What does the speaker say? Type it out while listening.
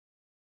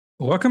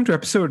Welcome to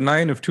episode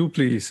 9 of Two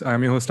Please.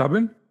 I'm your host,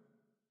 Abhin.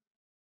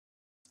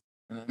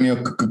 I'm your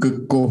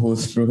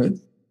co-host, Rohit.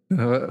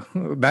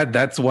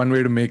 That's one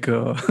way to make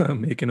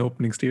an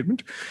opening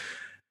statement.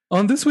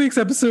 On this week's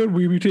episode,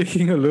 we'll be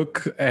taking a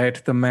look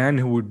at the man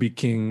who would be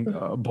king,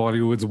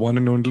 Bollywood's one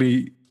and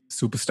only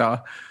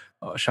superstar,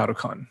 Shah Rukh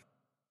Khan.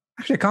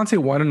 Actually, I can't say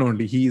one and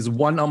only. He is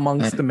one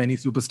amongst the many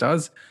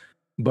superstars,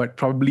 but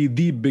probably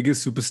the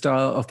biggest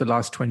superstar of the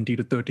last 20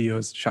 to 30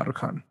 years, Shah Rukh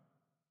Khan.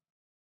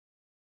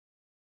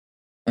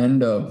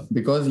 And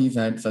because he's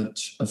had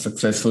such a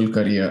successful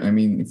career, I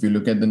mean, if you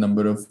look at the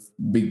number of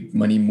big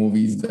money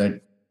movies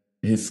that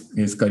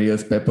his career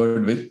is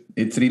peppered with,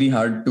 it's really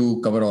hard to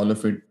cover all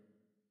of it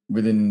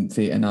within,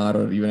 say, an hour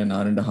or even an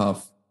hour and a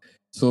half.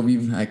 So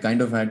I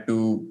kind of had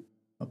to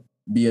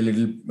be a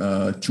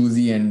little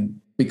choosy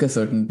and pick a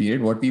certain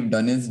period. What we've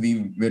done is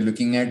we're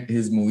looking at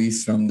his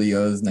movies from the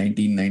years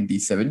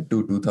 1997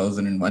 to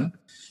 2001,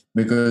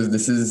 because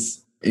this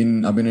is,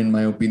 in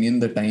my opinion,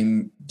 the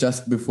time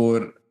just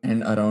before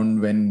and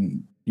around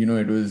when,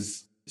 it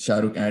was Shah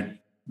Rukh at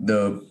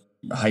the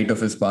height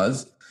of his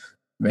powers,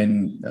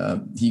 when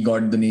he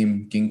got the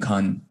name King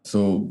Khan.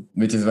 So,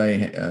 which is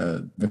why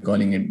we're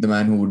calling it the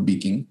man who would be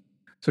king.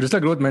 So just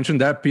like Rohit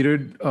mentioned, that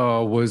period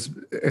was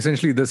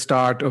essentially the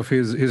start of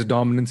his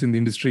dominance in the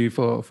industry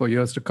for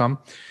years to come.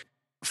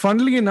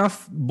 Funnily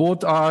enough,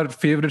 both our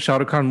favorite Shah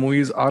Rukh Khan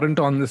movies aren't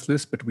on this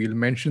list, but we'll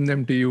mention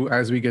them to you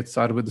as we get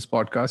started with this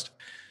podcast.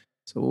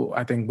 So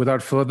I think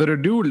without further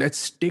ado,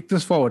 let's take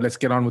this forward. Let's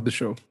get on with the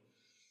show.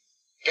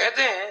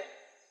 कहते हैं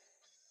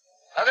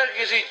अगर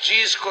किसी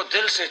चीज को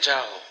दिल से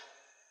चाहो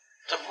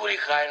तो पूरी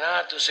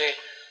कायनात उसे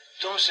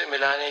तुमसे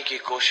मिलाने की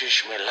कोशिश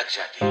में लग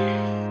जाती है.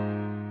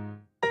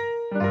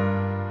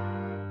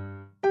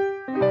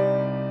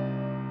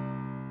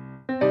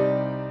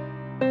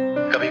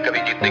 कभी-कभी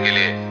जीतने के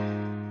लिए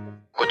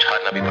कुछ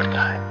हारना भी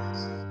पड़ता है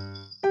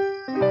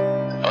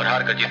और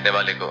हार कर जीतने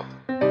वाले को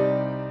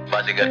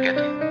बाजीगर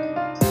कहते हैं.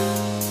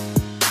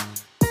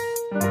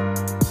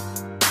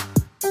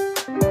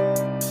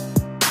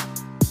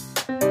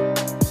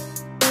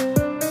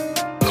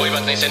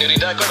 नहीं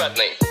सेन्योरिटा, कोई बात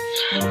नहीं.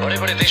 बड़े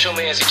बड़े देशों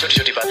में ऐसी छोटी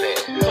छोटी बातें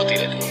होती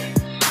रहती हैं.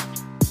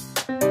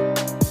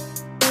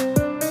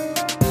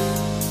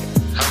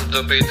 हम तो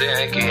पीते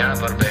हैं कि यहाँ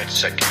पर बैठ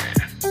सके.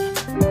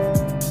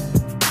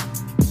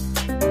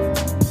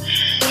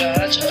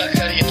 आज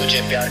अगर ये तुझे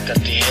प्यार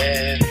करती है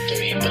तो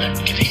ये पलट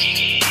के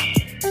देखेगी.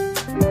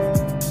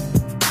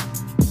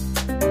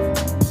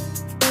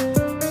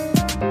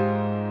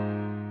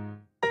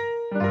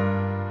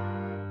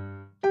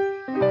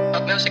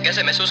 अब मैं उसे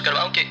कैसे महसूस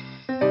करवाऊं कि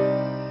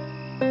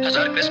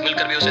 1000 क्रिस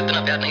मिलकर भी उसे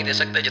इतना प्यार नहीं दे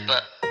सकते जितना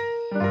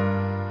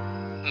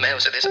मैं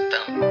उसे दे सकता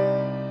हूं.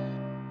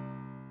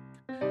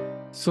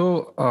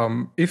 So,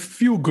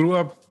 if you grew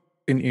up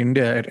in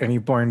India at any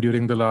point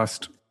during the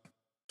last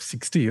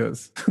 60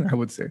 years, I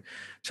would say,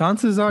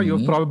 chances are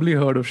you've probably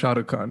heard of Shah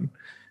Rukh Khan.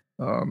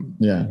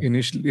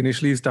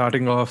 Initially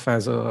starting off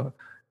as a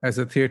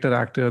theater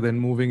actor, then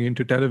moving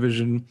into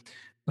television.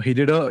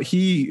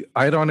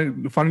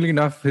 Funnily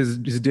enough,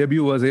 his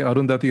debut was a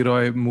Arundhati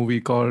Roy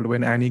movie called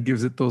When Annie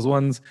Gives It Those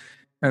Ones.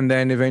 And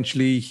then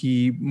eventually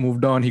he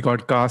moved on. He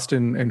got cast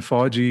in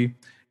Fauji.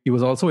 He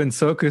was also in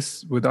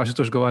Circus with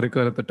Ashutosh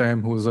Gowarikar at the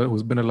time,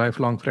 who's been a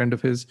lifelong friend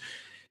of his.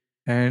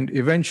 And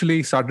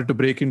eventually started to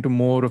break into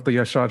more of the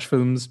Yash Raj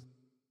films.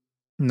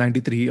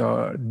 93,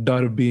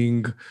 Dar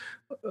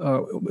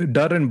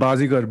and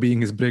Bazigar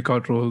being his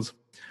breakout roles.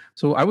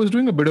 So I was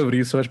doing a bit of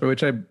research, by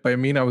which I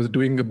mean I was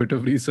doing a bit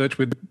of research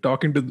with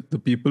talking to the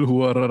people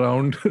who are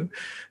around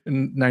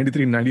in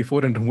 93,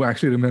 94 and who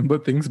actually remember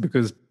things,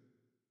 because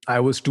I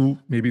was 2,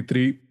 maybe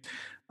 3.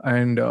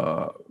 And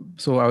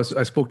so I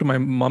spoke to my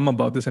mom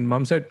about this, and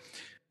mom said,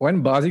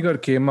 when Bazigar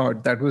came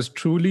out, that was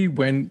truly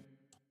when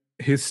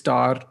his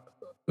star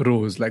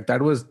rose. Like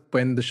that was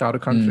when the Shah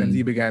Rukh Khan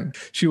frenzy began.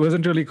 She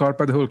wasn't really caught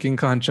by the whole King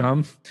Khan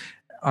charm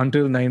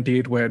until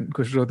 98 when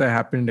Kushrota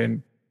happened,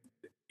 and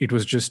it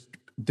was just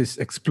this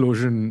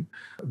explosion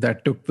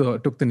that took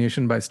the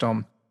nation by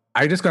storm.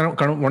 I just kind of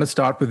want to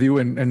start with you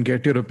and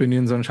get your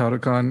opinions on Shah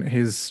Rukh Khan,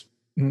 his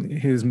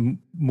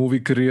movie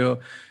career,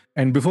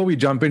 and before we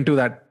jump into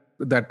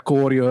that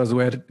core years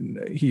where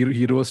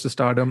he rose to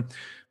stardom,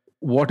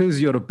 what is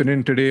your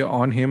opinion today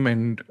on him,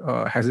 and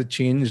has it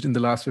changed in the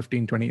last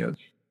 15-20 years?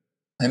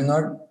 I'm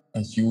not a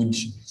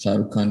huge Shah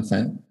Rukh Khan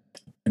fan.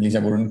 At least I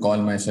wouldn't call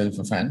myself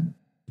a fan.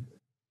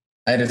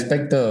 I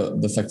respect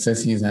the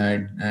success he's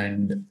had,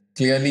 and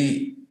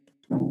clearly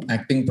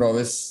acting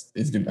prowess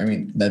is, I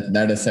mean,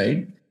 that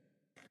aside,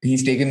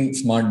 he's taken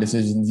smart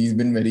decisions. He's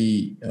been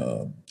very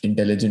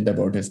intelligent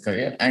about his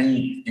career. And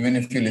even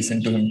if you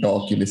listen to him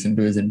talk, you listen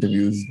to his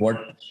interviews, what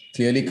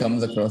clearly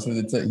comes across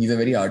is he's a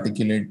very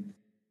articulate,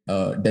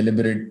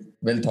 deliberate,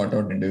 well thought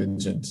out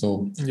individual.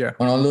 So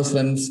on all those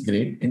fronts,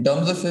 great. In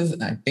terms of his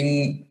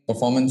acting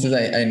performances,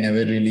 I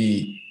never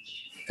really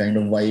kind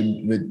of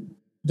vibe with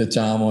the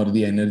charm or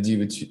the energy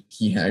which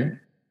he had.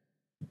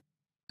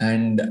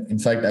 And in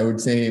fact, I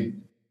would say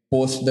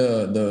post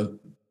the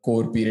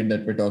core period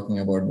that we're talking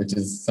about, which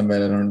is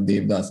somewhere around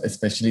Devdas,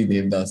 especially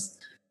Devdas.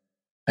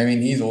 I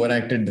mean, he's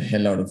overacted the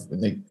hell out of it.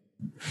 Like,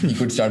 he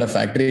could start a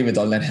factory with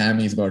all that ham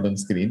he's got on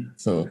screen.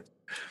 So,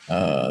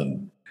 uh,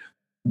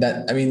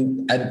 I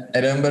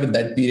remember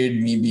that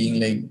period, me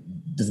being like,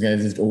 this guy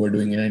is just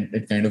overdoing it, and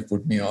it kind of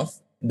put me off.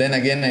 Then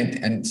again,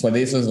 and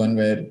Swades was one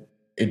where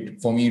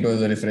for me, it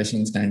was a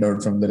refreshing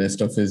standout from the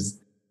rest of his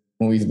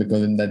movies,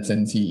 because in that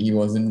sense, he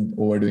wasn't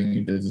overdoing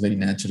it. It was very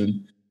natural.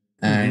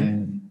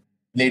 And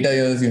later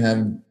years, you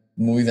have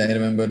movies. I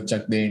remember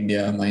Chak De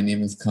India, My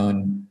Name is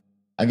Khan.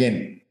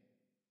 Again,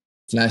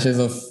 flashes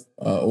of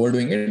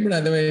overdoing it, but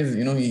otherwise,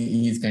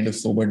 he's kind of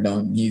sobered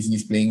down.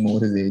 He's playing more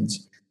his age.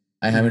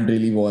 I haven't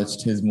really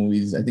watched his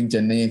movies. I think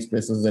Chennai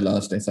Express was the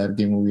last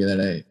SRK movie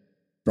that I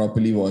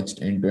properly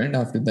watched end to end.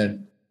 After that,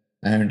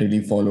 I haven't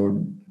really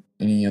followed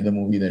any other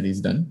movie that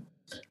he's done.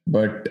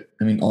 But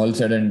I mean, all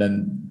said and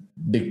done,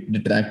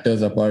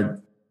 detractors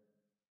apart,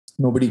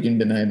 nobody can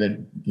deny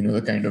that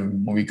the kind of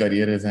movie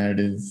career he's had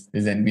is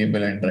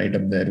enviable and right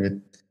up there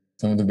with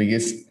some of the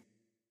biggest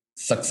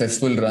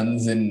successful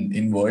runs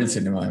in world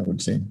cinema, I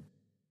would say.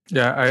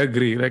 Yeah, I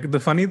agree. Like, the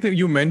funny thing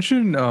you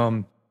mentioned,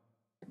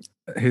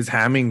 his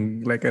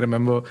hamming, like I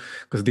remember,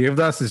 because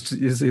Devdas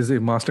is a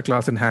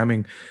masterclass in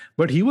hamming,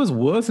 but he was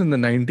worse in the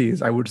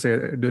 90s, I would say,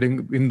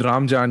 in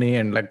Ram Jaane,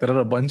 and like there are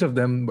a bunch of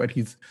them, but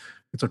it's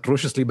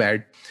atrociously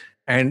bad.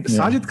 And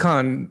Sajid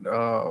Khan,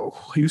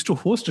 he used to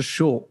host a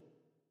show.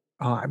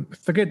 I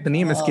forget, the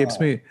name escapes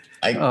me.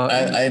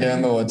 I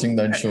remember watching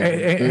that show.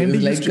 And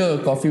it was like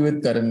a Coffee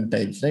with Karan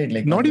types, right?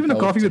 Like not even a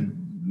coffee with.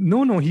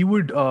 No, he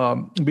would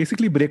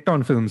basically break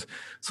down films.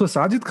 So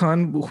Sajid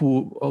Khan,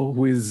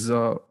 who is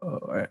a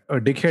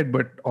dickhead,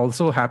 but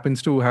also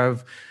happens to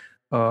have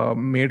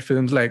made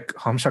films like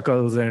Hum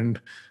Shakals and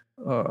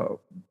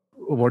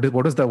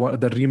what is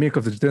the remake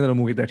of the Jitendra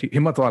movie that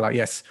Himmatwala?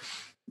 Yes,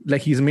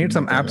 like he's made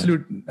some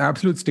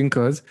absolute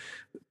stinkers.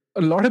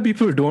 A lot of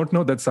people don't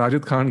know that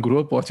Sajid Khan grew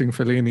up watching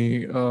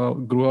Fellini,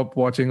 grew up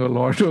watching a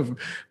lot of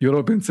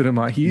European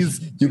cinema. You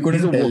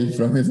couldn't tell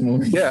from his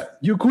movies. Yeah,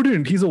 you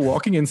couldn't. He's a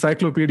walking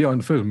encyclopedia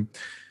on film.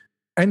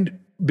 And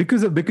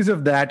because of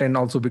that, and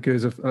also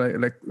because of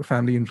like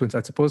family influence,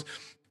 I suppose,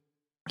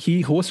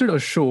 he hosted a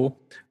show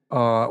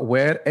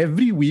where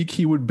every week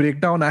he would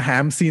break down a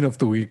ham scene of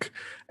the week.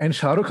 And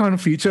Shah Rukh Khan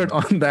featured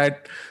on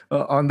that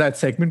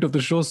segment of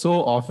the show so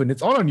often.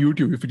 It's all on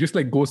YouTube. If you just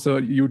like go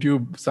search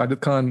YouTube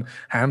Sajid Khan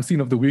ham scene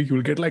of the week,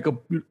 you'll get like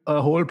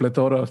a whole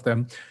plethora of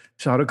them.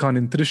 Shah Rukh Khan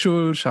in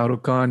Trishul, Shah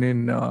Rukh Khan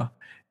in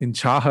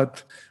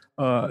Chahat,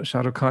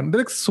 Shah Rukh Khan. There's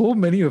like so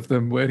many of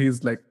them where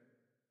he's like.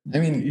 I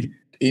mean,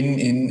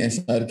 in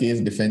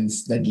SRK's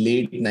defense, that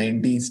late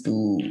 90s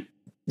to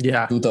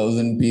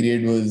 2000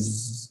 period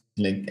was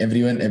like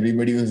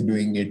everybody was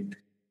doing it.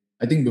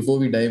 I think before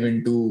we dive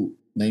into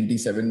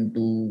 97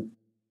 to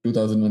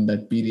 2001,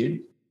 that period,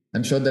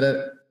 I'm sure there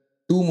are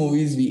two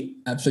movies we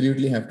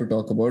absolutely have to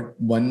talk about.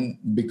 One,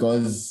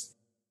 because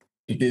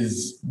it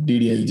is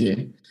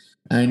DDLJ,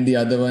 and the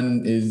other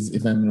one is,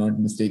 if I'm not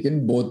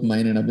mistaken, both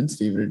mine and Abhin's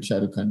favorite Shah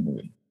Rukh Khan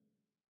movie.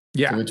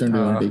 Yeah. So which one do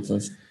you want to take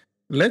first?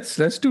 Let's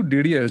do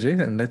DDLJ,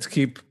 and let's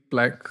keep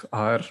like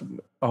our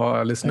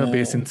listener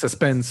base in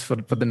suspense for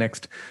the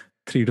next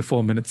 3 to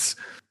 4 minutes.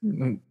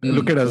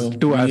 Look at us,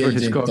 two Alfred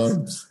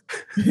Hitchcocks.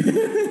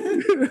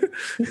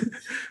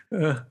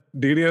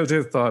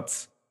 DDLJ's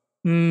thoughts.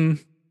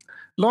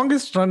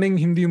 Longest running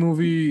Hindi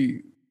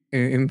movie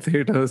in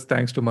theaters,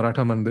 thanks to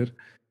Maratha Mandir.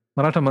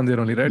 Maratha Mandir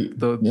only, right?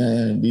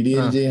 Yeah.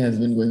 DDLJ has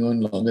been going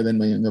on longer than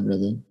my younger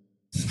brother.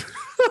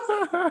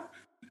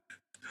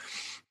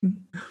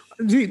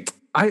 Gee,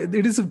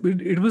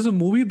 it was a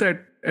movie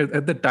that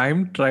at the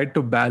time tried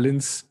to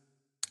balance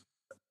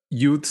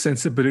youth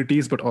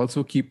sensibilities, but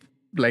also keep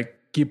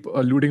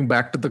alluding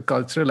back to the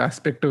cultural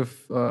aspect of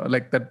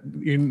like that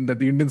the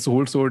Indians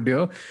hold so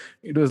dear.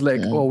 It was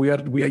like, oh, we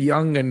are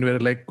young and we're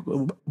like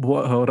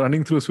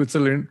running through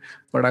Switzerland,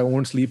 but I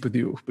won't sleep with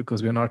you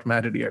because we're not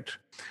married yet.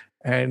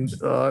 And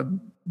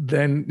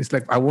then it's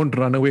like, I won't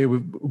run away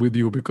with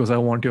you because I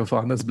want your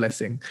father's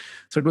blessing.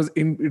 So it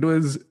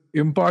was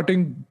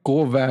imparting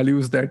core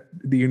values that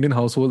the Indian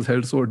households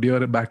held so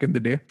dear back in the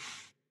day,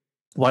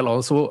 while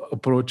also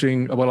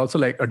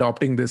like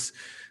adopting this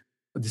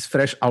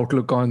fresh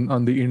outlook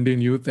on the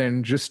Indian youth.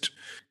 And just,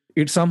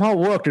 it somehow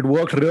worked. It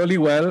worked really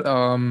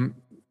well.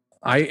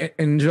 I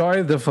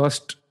enjoy the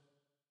first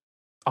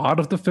hour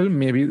of the film,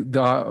 maybe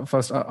the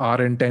first hour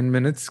and 10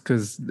 minutes,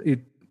 because it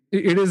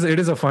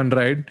is a fun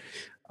ride.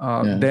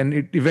 Then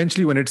it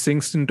eventually, when it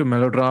sinks into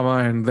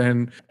melodrama, and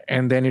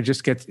then it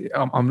just gets it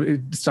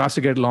starts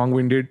to get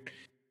long-winded.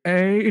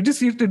 And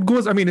it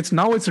goes. I mean, it's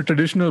a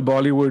traditional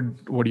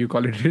Bollywood. What do you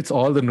call it? It's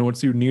all the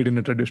notes you need in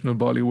a traditional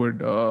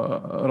Bollywood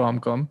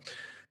rom-com.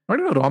 Not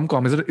even a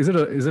rom-com. Is it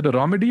a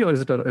romedy, or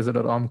is it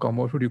a rom-com?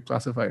 What would you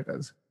classify it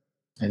as?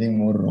 I think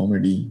more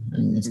romedy. I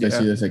mean,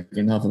 especially the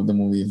second half of the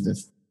movie is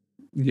just.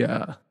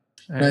 Yeah.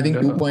 And, I think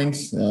 2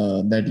 points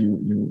that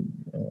you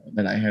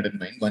that I had in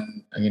mind.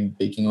 One, again,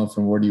 taking off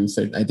from what you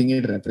said, I think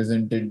it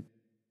represented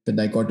the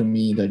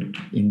dichotomy that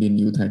Indian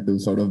youth had to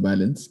sort of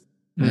balance.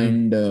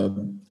 And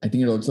I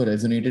think it also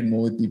resonated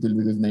more with people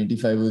because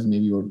 95 was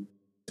maybe what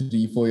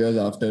 3-4 years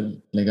after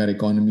like our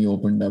economy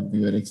opened up.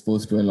 We were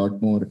exposed to a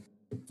lot more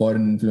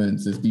foreign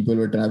influences. People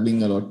were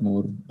traveling a lot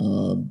more.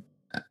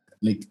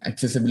 Like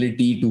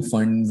accessibility to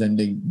funds and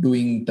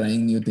like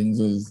trying new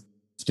things was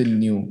still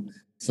new.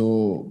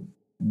 So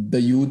the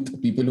youth,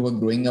 people who were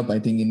growing up, I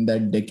think in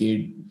that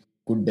decade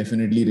could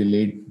definitely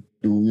relate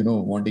to,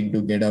 wanting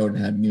to get out,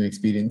 have new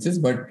experiences.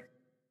 But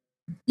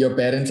your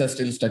parents are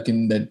still stuck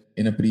in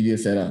a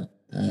previous era.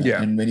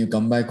 Yeah. And when you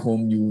come back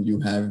home,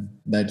 you have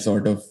that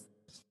sort of,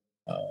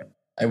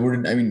 I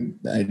don't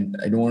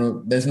want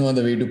to, there's no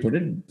other way to put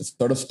it,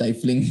 sort of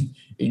stifling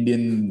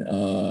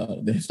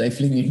the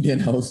stifling Indian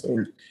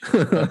household,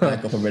 for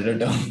lack of a better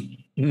term.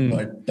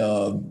 But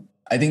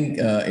I think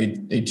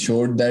it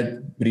showed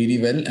that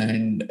really well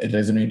and it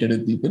resonated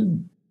with people.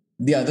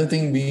 The other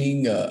thing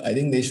being, I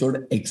think they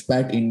showed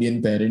expat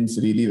Indian parents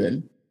really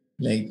well.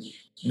 Like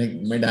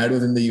my dad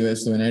was in the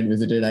US, so when I had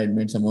visited, I had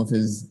met some of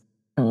his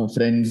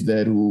friends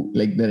there who,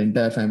 like, their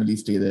entire family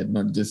stay there,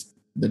 not just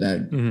the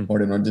dad or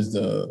not just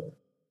the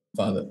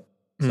father.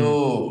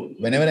 So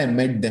whenever I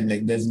met them,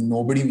 like, there's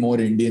nobody more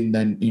Indian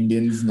than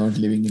Indians not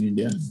living in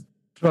India.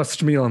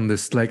 Trust me on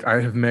this. Like,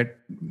 I have met,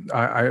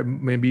 I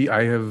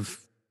have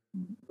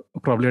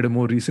probably had a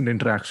more recent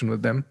interaction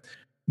with them.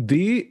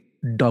 They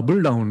double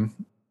down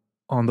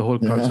on the whole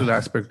cultural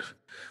aspect.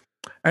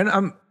 And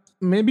I'm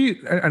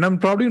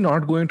probably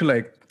not going to,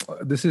 like,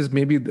 this is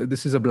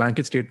a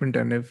blanket statement.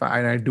 And if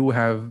I do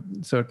have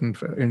certain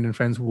Indian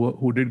friends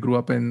who did grow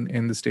up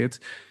in the States,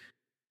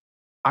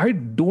 I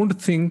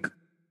don't think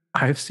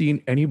I've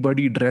seen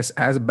anybody dress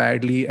as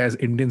badly as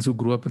Indians who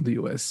grew up in the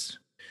US.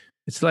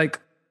 It's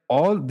like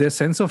all their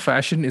sense of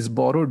fashion is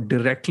borrowed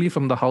directly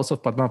from the house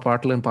of Padma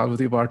Patil and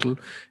Parvati Patil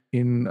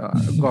in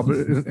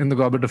the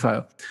Goblet of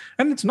Fire.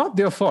 And it's not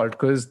their fault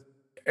because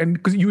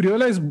you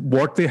realize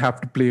what they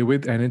have to play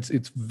with, and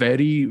it's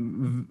very,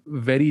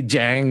 very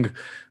jang,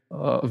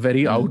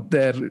 very out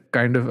there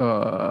kind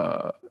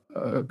of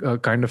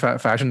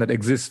fashion that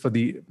exists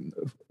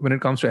when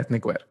it comes to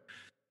ethnic wear.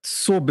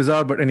 So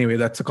bizarre, but anyway,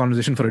 that's a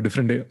conversation for a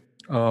different day.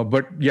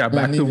 But yeah,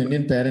 back to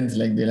Indian parents,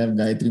 like, they'll have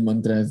Gayatri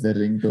Mantra as their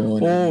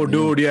ringtone. Oh,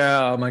 dude,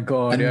 yeah, my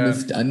God,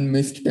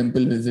 unmissed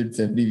temple visits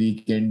every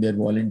weekend. They're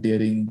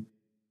volunteering,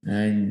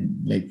 and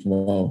like,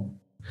 wow.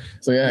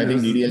 So yeah, I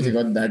think DDLC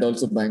got that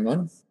also bang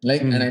on.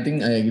 Like, and I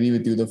think I agree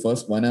with you. The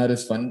first 1 hour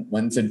is fun.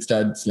 Once shit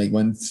starts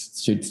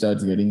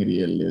getting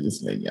real, you're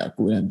just like, yeah,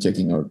 cool, I'm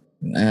checking out.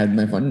 I had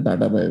my fun.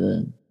 Tata, bye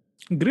bye.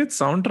 Great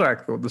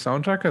soundtrack though. The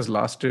soundtrack has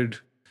lasted.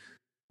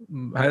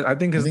 I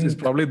think is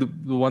probably the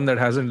one that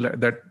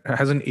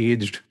hasn't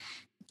aged.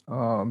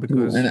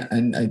 Because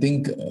and I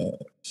think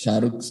Shah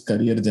Rukh's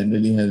career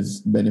generally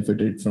has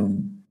benefited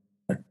from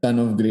a ton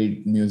of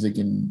great music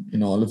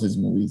in all of his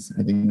movies.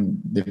 I think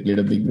they played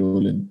a big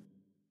role in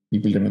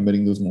people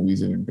remembering those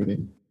movies even today.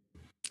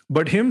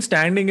 But him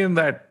standing in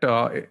that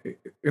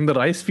in the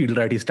rice field,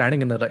 right? He's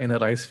standing in a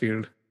rice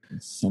field.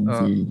 Some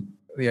field.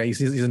 Yeah,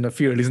 he's in the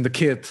field. He's in the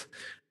kith,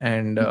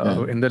 and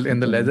in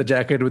the leather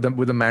jacket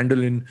with a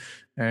mandolin,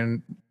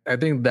 and I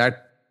think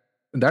that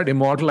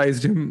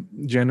immortalized him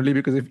generally,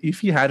 because if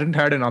he hadn't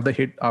had another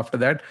hit after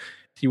that,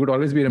 he would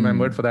always be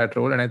remembered for that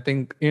role. And I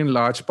think in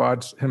large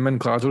parts, him and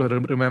Kajol are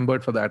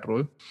remembered for that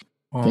role.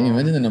 Can you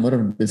imagine the number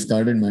of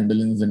discarded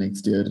mandolins the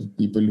next year?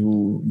 People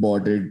who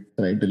bought it,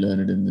 tried to learn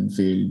it, and then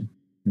failed,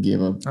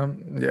 gave up.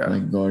 Yeah. My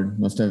God,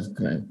 must have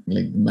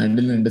like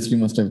mandolin industry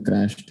must have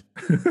crashed.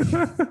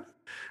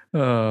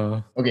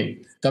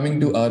 Okay, coming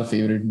to our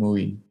favorite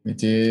movie,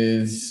 which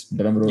is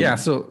drum roll. Yeah,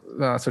 so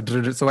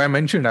I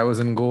mentioned I was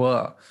in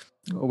Goa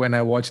when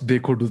I watched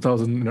Dekho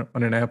 2000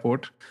 on an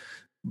airport.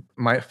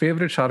 My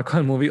favorite Shah Rukh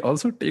Khan movie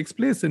also takes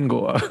place in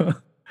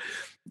Goa.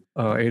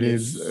 It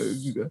is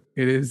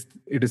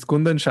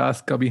Kundan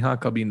Shah's Kabhi Haan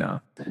Kabhi Na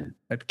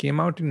that came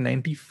out in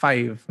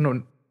 95.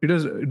 No, it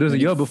was a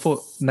year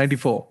before,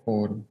 94.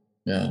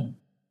 Yeah.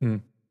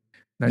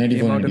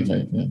 94,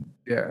 95.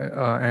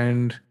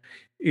 And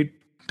it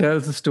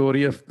tells the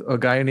story of a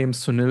guy named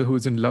Sunil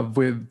who's in love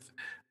with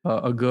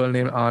a girl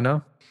named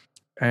Anna,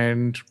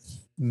 and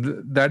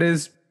that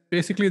is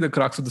basically the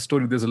crux of the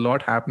story. There's a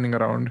lot happening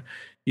around.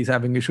 He's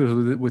having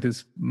issues with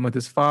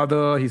his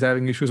father. He's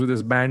having issues with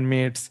his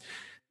bandmates.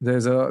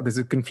 There's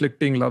a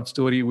conflicting love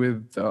story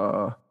with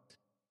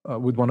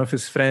one of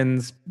his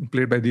friends,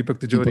 played by Deepak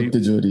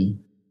Tijori.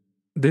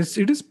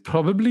 It is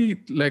probably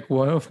like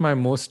one of my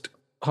most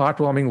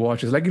heartwarming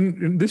watches. Like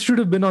this should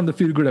have been on the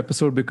feel good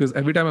episode, because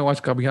every time I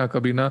watch Kabhi Haan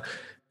Kabhi Na,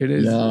 it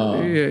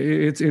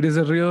is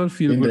a real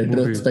feel good movie. In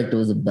retrospect, it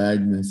was a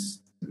bad miss.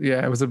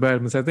 Yeah, it was a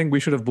bad miss. I think we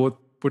should have both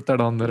put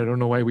that on there. I don't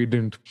know why we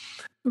didn't.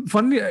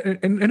 Funnily,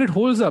 and it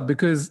holds up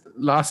because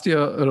last year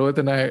Rohit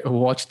and I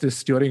watched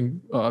this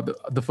during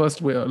the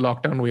first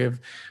lockdown wave.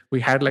 We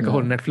had like a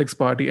whole Netflix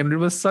party, and it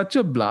was such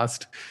a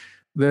blast.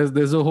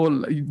 There's a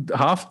whole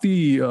half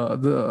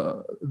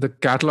the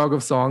catalog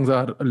of songs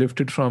are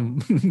lifted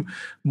from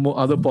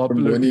other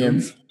popular Boney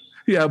M.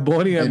 Yeah,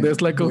 Boney M. There's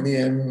like Boney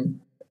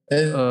M.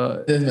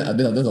 There's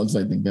others also,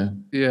 I think.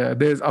 Yeah,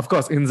 there's of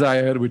course In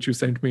Zaire, which you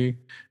sent me.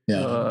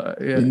 Yeah,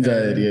 In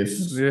Zaire,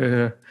 yes.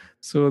 Yeah.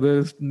 So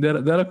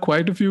there are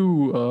quite a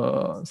few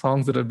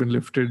songs that have been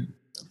lifted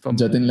from.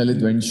 Jatin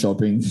Lalit went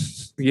shopping.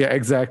 Yeah,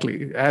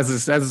 exactly.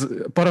 As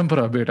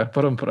parampara, beta,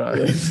 parampara.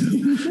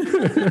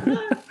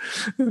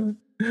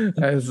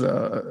 As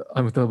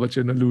Amitabh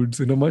Bachchan alludes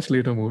in a much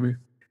later movie.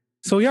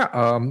 So yeah,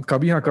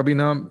 Kabhi Ha Kabhi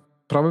Na,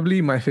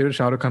 probably my favorite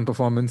Shah Rukh Khan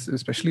performance,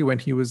 especially when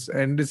he was,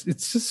 and it's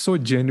just so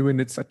genuine.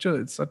 It's such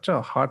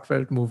a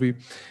heartfelt movie,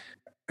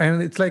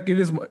 and it's like it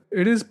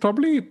is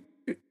probably,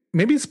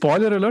 maybe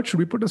spoiler alert. Should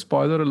we put a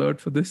spoiler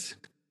alert for this?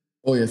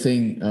 Oh, you're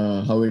saying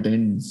how it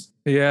ends?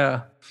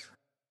 Yeah.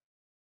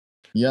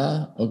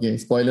 Yeah. Okay.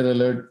 Spoiler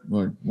alert.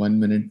 What? 1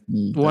 minute?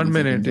 1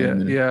 minute. Yeah.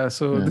 Yeah.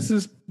 So this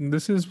is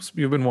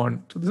you've been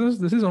warned. So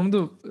this is one of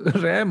the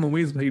rare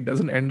movies where he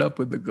doesn't end up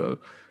with the girl.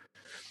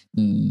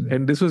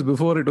 And this was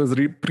before it was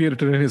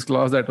pre-written in his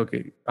clause that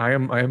okay, I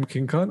am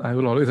King Khan. I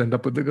will always end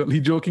up with the girl. He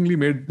jokingly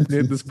made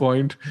this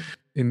point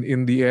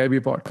in the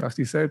AIB podcast.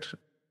 He said,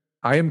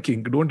 "I am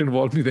king. Don't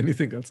involve me with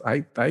anything else.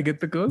 I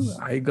get the girl.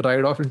 I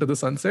ride off into the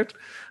sunset.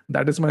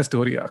 That is my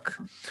story arc."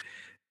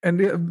 And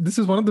this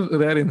is one of the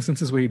rare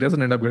instances where he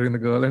doesn't end up getting the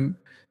girl, and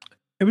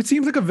it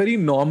seems like a very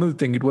normal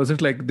thing. It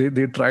wasn't like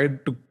they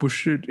tried to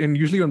push it. And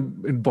usually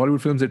in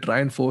Bollywood films, they try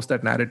and force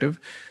that narrative.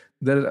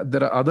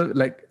 There are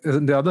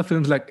other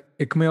films like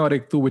Ikme or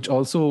Iktu, which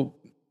also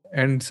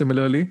end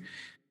similarly.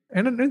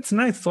 And it's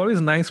nice. It's always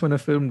nice when a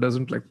film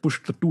doesn't like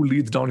push the two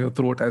leads down your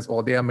throat as,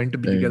 oh, they are meant to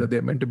be together.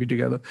 They're meant to be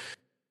together.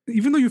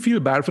 Even though you feel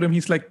bad for him,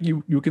 he's like,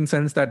 you can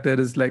sense that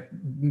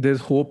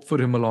there's hope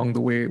for him along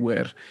the way,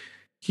 where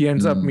he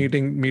ends up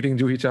meeting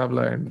Juhi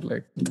Chawla, and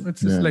like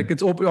it's just like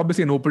it's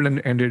obviously an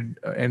open-ended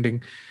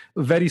ending.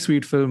 Very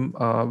sweet film.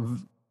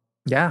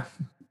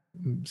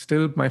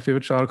 Still my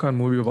favorite Shah Rukh Khan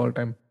movie of all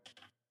time.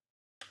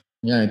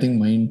 Yeah, I think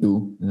mine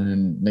too,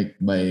 and like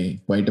by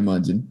quite a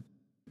margin.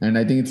 And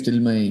I think it's still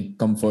my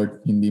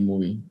comfort Hindi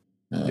movie.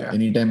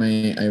 Anytime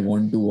I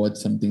want to watch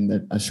something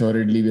that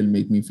assuredly will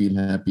make me feel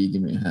happy,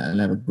 I'll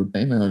have a good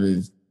time, I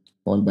always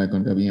fall back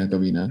on Kabhi Ha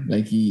Kabhi Na.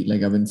 Like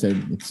Abhin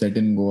said, it's set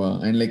in Goa,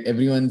 and like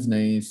everyone's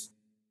nice.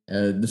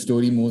 The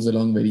story moves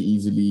along very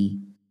easily.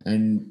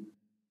 And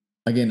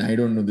again, I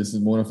don't know, this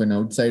is more of an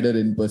outsider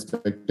in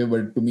perspective,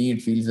 but to me,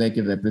 it feels like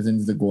it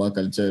represents the Goa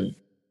culture.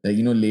 Like,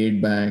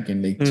 laid back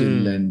and like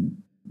chill and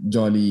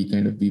jolly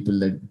kind of people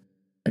that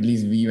at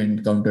least we've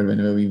encountered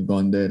whenever we've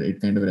gone there.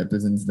 It kind of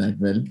represents that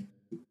well.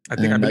 I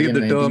believe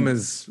the term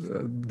is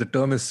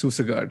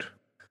Susagad.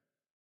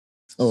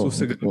 Oh,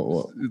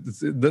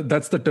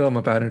 that's the term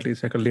apparently.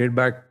 It's like a laid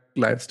back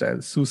lifestyle.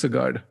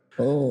 Susagad.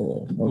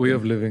 Oh, okay. Way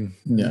of living.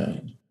 Yeah.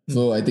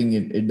 So I think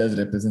it does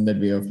represent that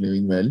way of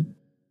living well.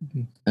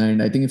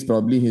 And I think it's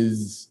probably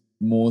his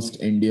most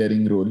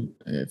endearing role.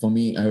 For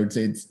me, I would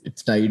say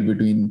it's tied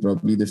between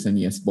probably this and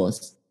Yes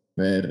Boss,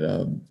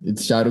 where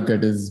it's Shah Rukh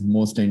at his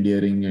most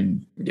endearing,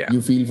 and you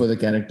feel for the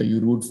character, you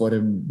root for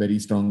him very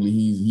strongly.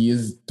 He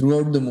is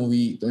throughout the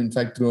movie, in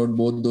fact, throughout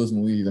both those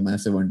movies, he's a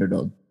massive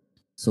underdog.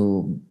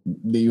 So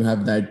you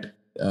have that,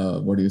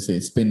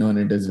 spin on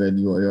it as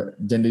well.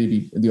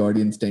 Generally, the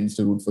audience tends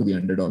to root for the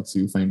underdog, so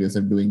you find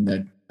yourself doing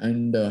that.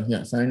 And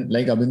and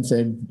like Abhin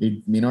said,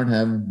 it may not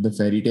have the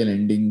fairy tale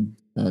ending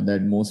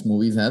that most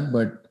movies have,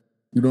 but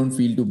you don't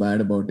feel too bad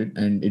about it,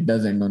 and it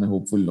does end on a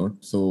hopeful note.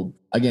 So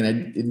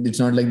again, it's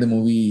not like the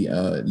movie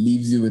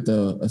leaves you with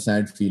a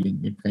sad feeling.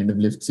 It kind of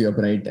lifts you up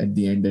right at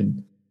the end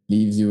and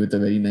leaves you with a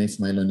very nice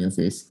smile on your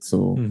face.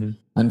 So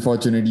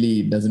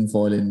unfortunately, it doesn't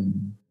fall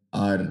in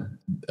our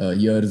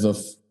years of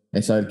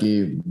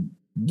SRK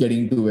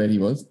getting to where he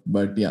was.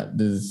 But yeah,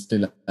 this is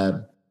still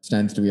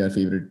stands to be our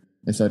favorite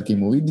SRK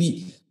movie.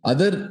 The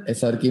other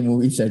SRK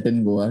movie set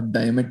in Goa,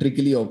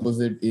 diametrically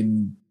opposite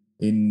in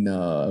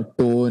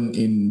tone,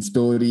 in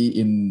story,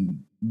 in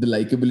the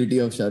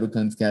likability of Shah Rukh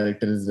Khan's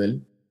character as well,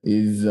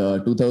 is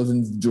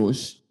 2000's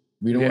Josh.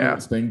 We don't want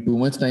to spend too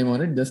much time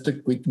on it. Just a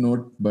quick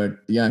note, but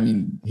yeah, I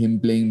mean, him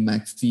playing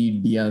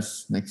Maxi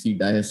Diaz, I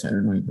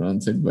don't know how you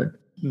pronounce it, but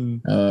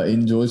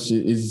in Josh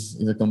is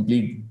a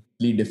completely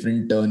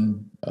different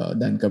turn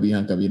than Kabhi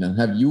Ha Kabhi Na.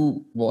 Have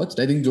you watched?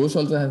 I think Josh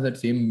also has that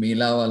same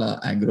Mela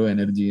wala aggro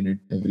energy in it.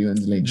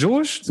 Everyone's like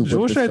Josh,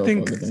 I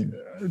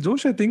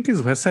think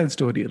is West Side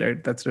Story,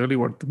 right? That's really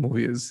what the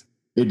movie is.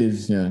 It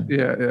is, yeah.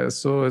 Yeah.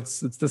 So it's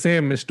the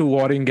same. It's two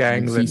warring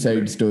gangs. Like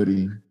Seaside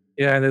Story.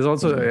 Yeah, and there's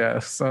also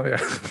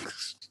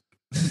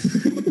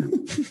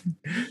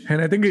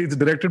and I think it's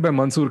directed by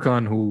Mansoor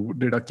Khan, who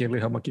did Akele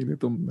Hum Akele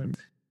Tum,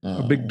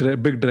 a big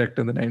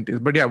director in the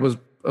 90s. But yeah, it was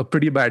a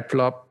pretty bad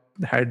flop.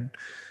 Had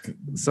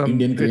some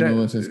Indian Kramer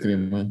versus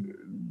Kramer.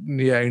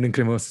 Yeah, Indian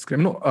Kramer versus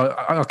Kramer. No,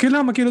 Akele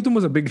Hum Akele Tum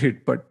was a big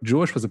hit, but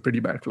Josh was a pretty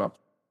bad flop.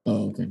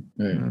 Oh, okay.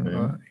 Right.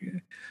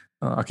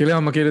 Akele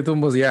Hum Akele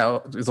Tum was,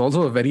 it's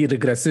also a very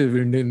regressive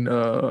Indian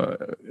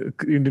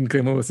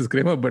Kramer versus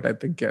Kramer, but I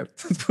think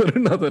that's for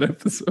another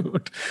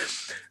episode.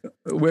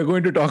 we're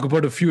going to talk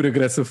about a few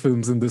regressive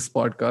films in this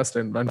podcast,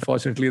 and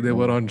unfortunately, they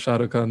were on Shah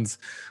Rukh Khan's.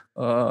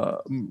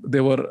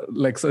 There were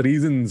like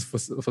reasons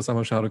for some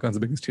of Shah Rukh Khan's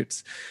biggest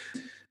hits.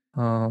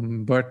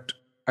 But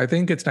I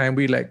think it's time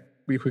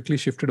we quickly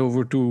shifted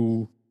over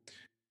to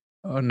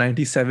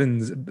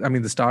 97's. I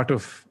mean, the start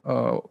of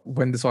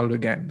when this all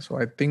began. So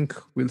I think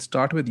we'll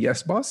start with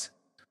Yes Boss.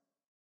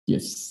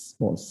 Yes,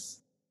 Boss.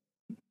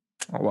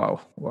 Oh,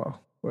 wow.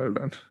 Well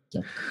done.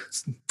 Yeah.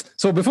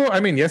 So before,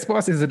 I mean, Yes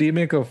Boss is a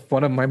remake of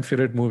one of my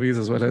favorite movies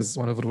as well as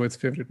one of Rohit's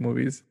favorite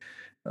movies.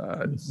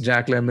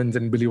 Jack Lemmon's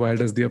and Billy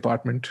Wilder's The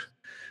Apartment.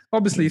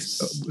 Obviously,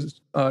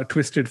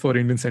 twisted for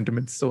Indian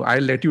sentiments. So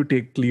I'll let you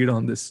take lead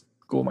on this.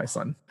 Go, my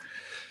son.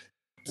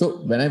 So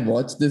when I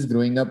watched this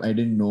growing up, I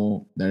didn't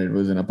know that it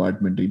was an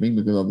Apartment remake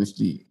because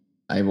obviously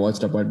I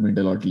watched Apartment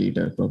a lot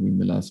later, probably in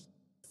the last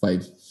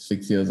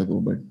 5-6 years ago.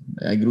 But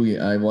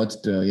I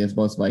watched Yes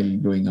Boss while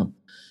growing up.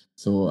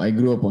 So I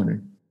grew up on it.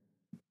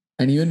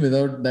 And even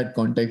without that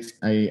context,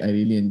 I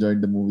really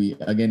enjoyed the movie.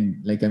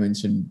 Again, like I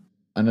mentioned,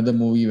 another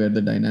movie where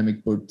the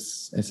dynamic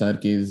puts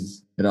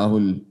SRK's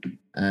Rahul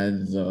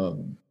as a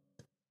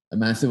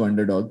massive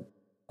underdog.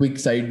 Quick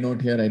side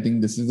note here, I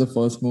think this is the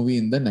first movie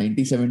in the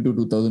 97 to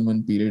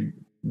 2001 period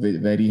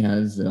where he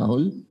has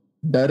Rahul.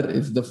 Dar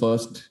is the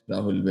first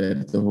Rahul where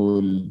the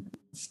whole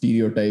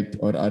stereotype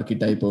or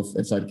archetype of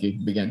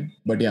SRK began.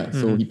 But yeah,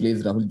 so he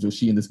plays Rahul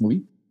Joshi in this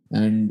movie.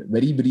 And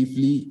very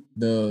briefly,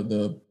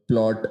 the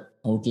plot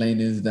outline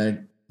is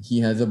that he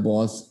has a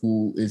boss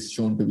who is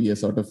shown to be a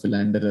sort of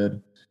philanderer,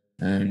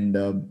 and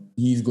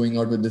he's going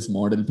out with this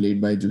model played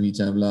by Juhi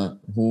Chawla,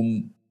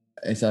 whom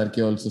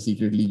SRK also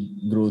secretly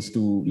grows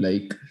to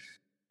like.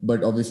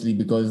 But obviously,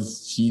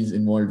 because she's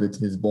involved with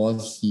his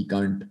boss, he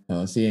can't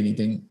say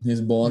anything.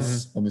 His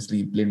boss,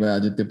 obviously played by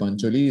Aditya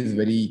Pancholi, is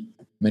very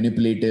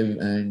manipulative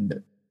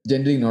and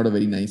generally not a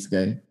very nice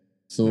guy.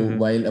 So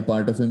while a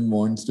part of him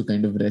wants to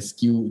kind of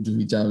rescue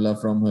Juhi Chawla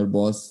from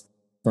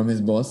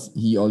his boss,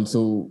 he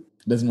also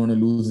doesn't want to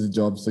lose his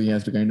job. So he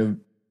has to kind of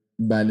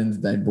balance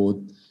that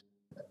both.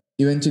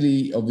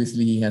 Eventually,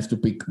 obviously, he has to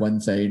pick one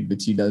side,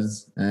 which he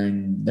does.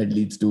 And that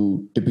leads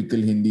to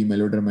typical Hindi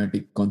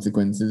melodramatic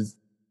consequences.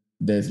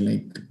 There's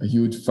like a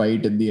huge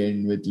fight at the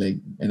end with like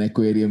an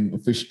aquarium, a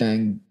fish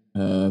tank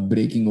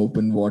breaking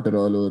open, water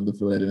all over the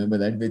floor. I remember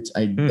that, which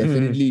I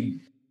definitely...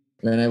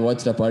 When I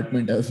watched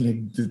Apartment, I was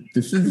like,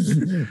 this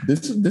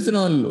and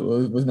all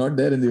was not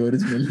there in the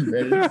original.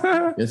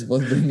 Where you're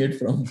supposed to bring it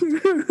from.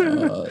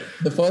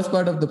 The first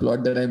part of the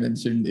plot that I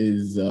mentioned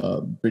is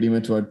pretty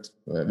much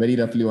very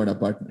roughly what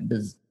Apartment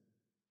is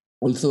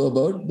also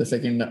about.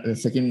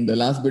 The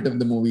last bit of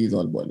the movie is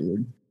all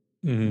Bollywood.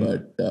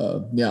 But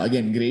yeah,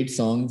 again, great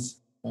songs,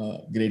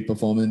 great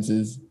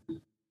performances,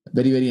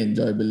 very, very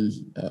enjoyable,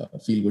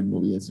 feel-good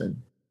movie as well.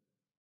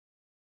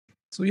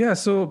 So yeah,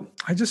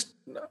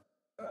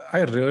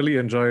 I really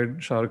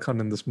enjoyed Shah Rukh Khan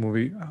in this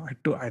movie.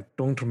 I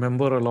don't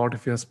remember a lot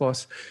of Yes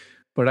Boss,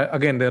 but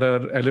again, there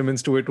are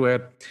elements to it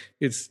where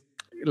it's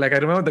like I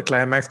remember the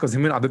climax because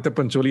him and Aditya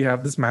Pancholi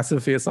have this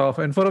massive face-off,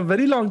 and for a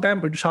very long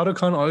time, but Shah Rukh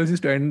Khan always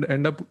used to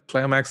end up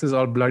climaxes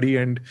all bloody,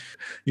 and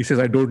he says,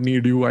 "I don't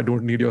need you. I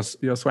don't need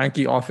your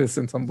swanky office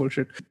and some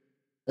bullshit."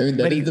 I mean,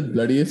 that is the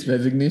bloodiest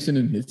resignation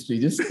in history.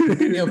 Just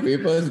put in your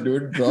papers,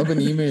 dude. Drop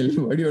an email.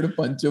 Why do you have to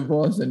punch your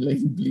boss and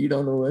like bleed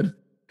all over?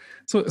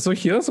 So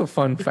here's a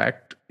fun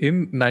fact.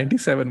 In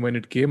 97, when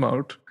it came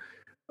out,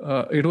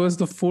 it was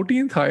the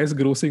 14th highest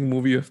grossing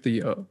movie of the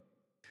year.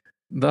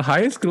 The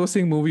highest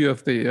grossing movie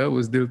of the year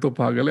was Dil To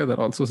Pagal Hai, that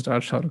also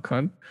stars Shah Rukh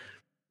Khan.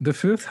 The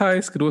 5th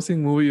highest grossing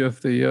movie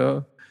of the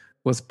year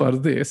was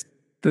Pardes.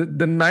 The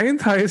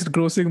 9th highest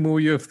grossing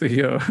movie of the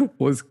year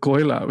was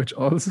Koila, which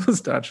also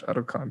stars Shah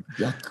Rukh Khan.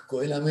 Yuck,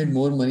 Koila made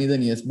more money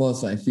than Yes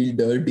Boss. I feel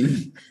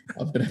dirty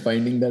after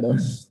finding that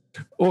out.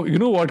 Oh, you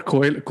know what?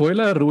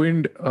 Koila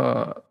ruined...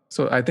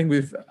 So I think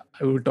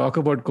I will talk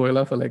about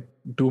Koila for like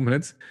 2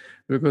 minutes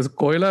because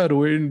Koila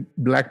ruined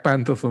Black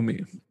Panther for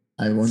me.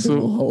 I want to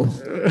know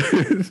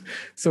how.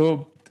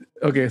 So,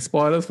 okay,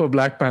 spoilers for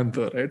Black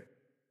Panther, right?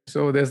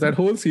 So there's that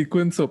whole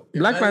sequence of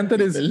Black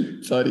Panther is...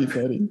 Sorry.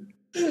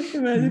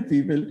 Imagine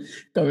people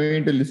coming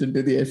in to listen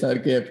to the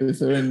SRK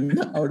episode and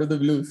out of the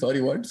blue,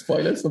 sorry, what?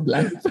 Spoilers for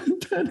Black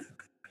Panther?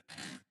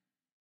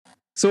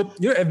 So,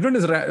 everyone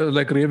is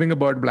raving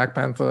about Black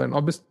Panther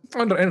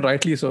and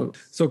rightly so.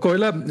 So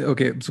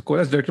Koila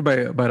is directed by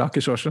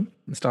Rakesh Roshan,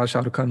 stars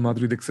Shah Rukh Khan,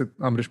 Madhuri Dixit,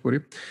 Amrish Puri.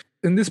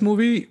 In this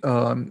movie,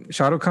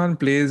 Shah Rukh Khan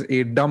plays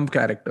a dumb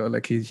character.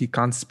 Like he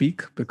can't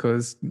speak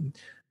because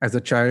as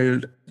a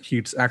child,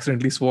 he'd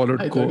accidentally swallowed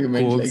I thought you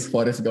meant like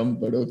Forrest Gump,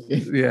 but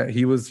okay. Yeah,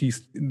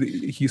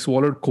 he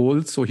swallowed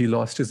coals, so he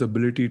lost his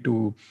ability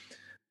to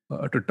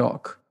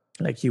talk.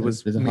 Like he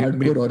was... There's a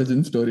hardcore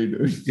origin story,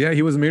 dude. Yeah,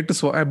 he was made to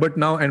swallow, but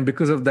now, and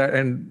because of that,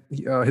 and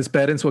his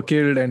parents were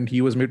killed, and he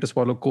was made to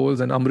swallow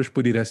coals, and Amrish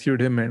Puri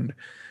rescued him and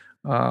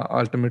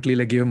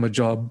ultimately gave him a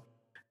job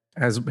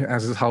as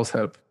his house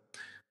help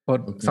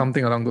or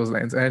something along those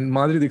lines. And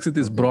Madhuri Dixit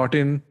is brought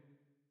in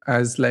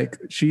as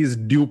she's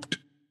duped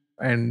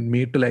and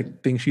made to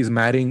think she's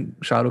marrying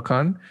Shah Rukh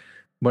Khan,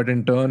 but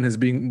in turn is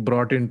being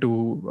brought in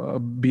to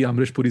be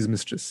Amrish Puri's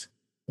mistress.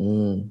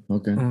 Oh,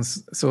 okay.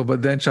 So,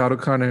 but then Shah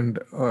Rukh Khan and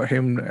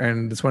him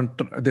and this one,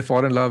 they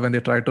fall in love and they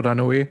try to run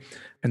away,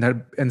 and that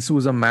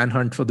ensues a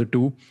manhunt for the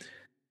two.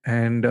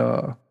 And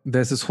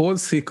there's this whole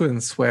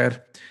sequence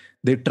where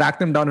they track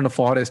them down in a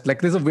forest.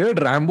 Like there's a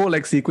weird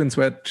Rambo-like sequence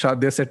where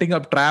they're setting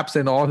up traps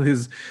and all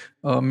his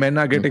men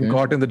are getting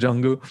caught in the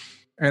jungle.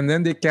 And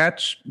then they take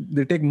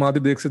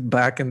Madhuri Dixit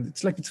back, and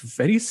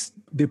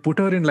they put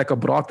her in like a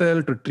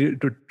brothel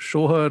to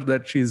show her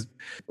that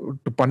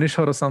to punish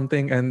her or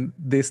something. And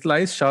they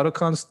slice Shah Rukh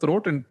Khan's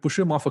throat and push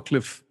him off a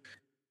cliff.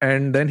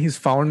 And then he's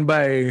found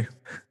by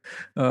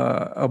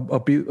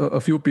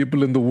a few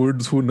people in the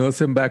woods who nurse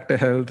him back to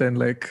health,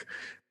 and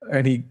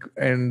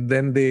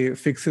then they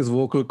fix his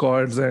vocal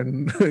cords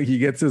and he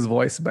gets his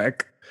voice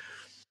back.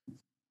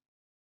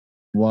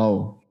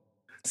 Wow.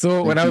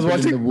 So when I was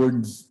watching in the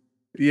woods.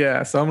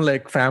 Yeah, some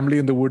like family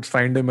in the woods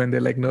find him and they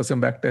like nurse him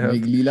back to health.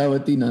 Like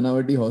Leelavati,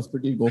 Nanavati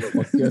hospital, go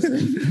fuck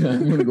yourself.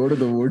 I'm going to go to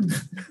the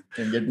woods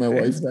and get my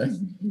voice back.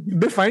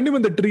 They find him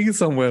in the trees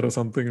somewhere or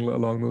something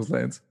along those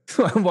lines.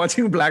 So I'm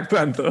watching Black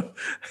Panther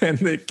and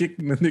they kick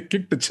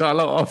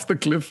T'Challa off the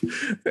cliff,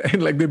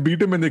 and like they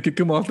beat him and they kick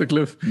him off the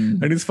cliff.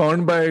 And he's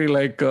found by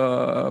like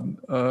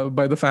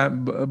by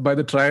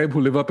the tribe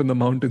who live up in the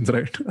mountains,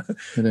 right?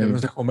 And I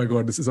was like, oh my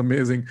God, this is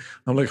amazing.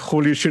 I'm like,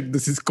 holy shit,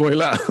 this is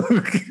Koila.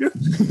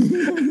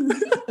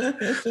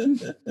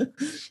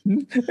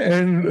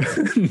 And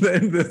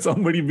then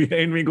somebody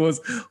behind me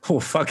goes, oh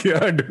fuck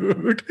yeah,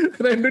 dude.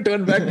 And I had to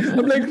turn back.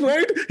 I'm like,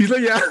 right? He's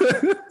like, yeah.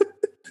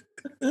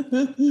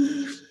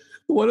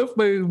 One of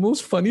my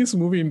most funniest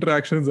movie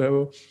interactions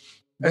ever.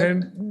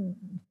 And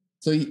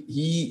so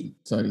he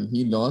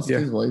lost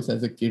his voice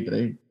as a kid,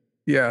 right?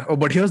 Yeah. Oh,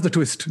 but here's the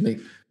twist.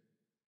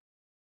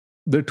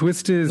 The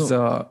twist is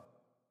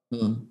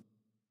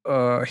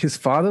his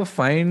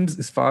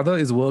father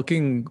is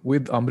working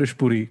with Amrish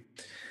Puri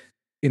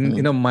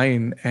in a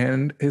mine,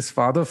 and his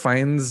father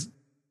finds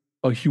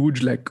a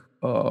huge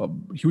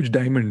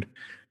diamond,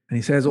 and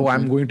he says,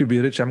 I'm going to be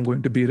rich, and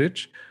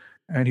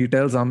he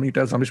tells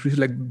Amrish Puri,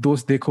 like,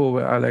 those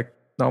dekho, like,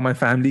 now my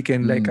family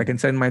can I can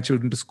send my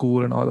children to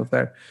school and all of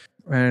that.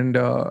 And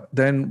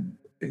then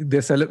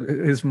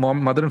his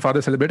mother and father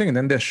are celebrating, and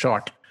then they're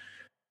shot.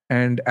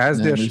 And as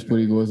Amrish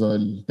Puri goes all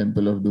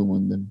Temple of Doom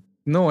on them.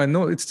 No,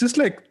 it's just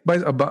like by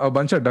a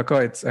bunch of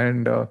dacoits,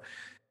 and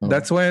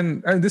that's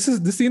when. And this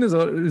scene is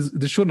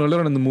shown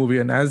earlier in the movie,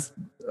 and as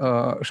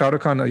young Shah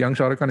Rukh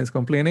Khan is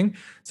complaining,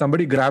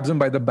 somebody grabs him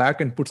by the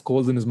back and puts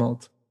coals in his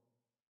mouth.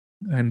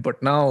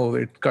 But now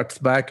it cuts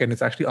back, and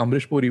it's actually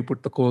Amrish Puri who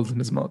put the coals in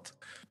his mouth.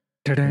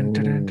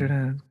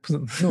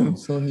 No,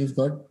 so he's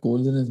got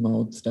coals in his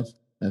mouth stuff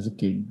as a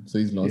kid, so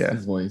he's lost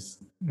his voice.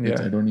 Which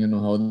I don't even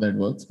know how that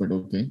works, but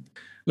okay.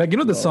 Like,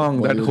 the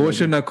song that Hosh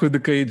na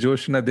khud kai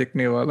josh na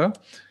dekhne wala.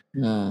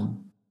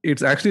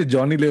 It's actually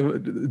Johnny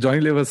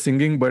Lever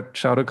singing, but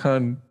Shah Rukh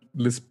Khan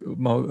lip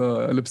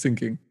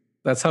syncing.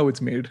 That's how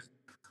it's made.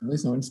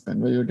 This sounds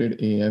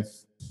convoluted AF.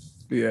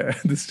 Yeah,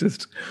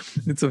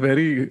 it's a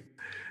very.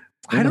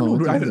 I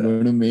don't know. It's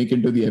going to make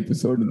into the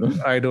episode. Though.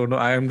 I don't know.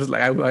 I am just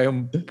like I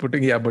am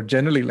putting but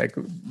generally, like,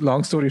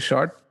 long story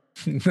short,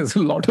 there's a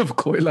lot of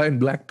Koila in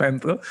Black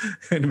Panther,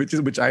 and which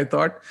I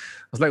thought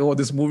I was like, oh,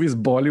 this movie is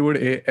Bollywood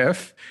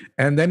AF.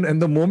 And then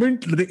the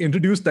moment they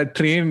introduced that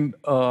train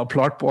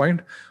plot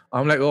point,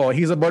 I'm like, oh,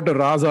 he's about to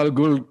Raz Al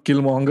Ghul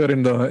Killmonger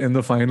in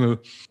the final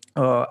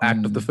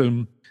act of the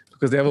film,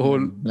 because they have a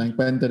whole. Black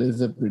Panther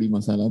is a pretty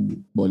masala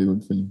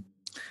Bollywood film.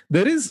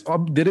 There is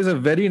a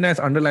very nice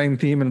underlying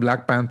theme in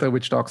Black Panther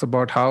which talks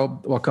about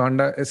how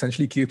Wakanda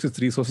essentially keeps its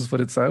resources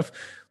for itself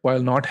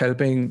while not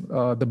helping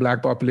the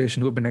black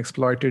population who have been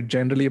exploited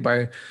generally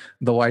by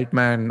the white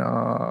man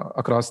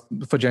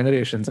for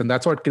generations. And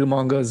that's what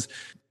Killmonger's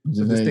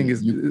thing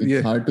is.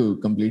 It's hard to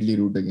completely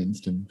root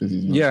against him.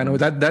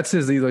 That's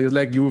his ego. He's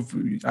like,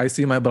 I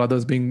see my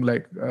brothers being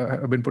like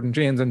have been put in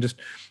chains and just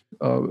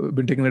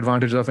been taken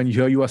advantage of, and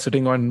here you are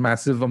sitting on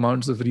massive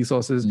amounts of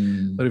resources,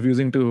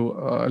 refusing to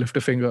lift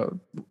a finger.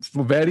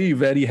 Very,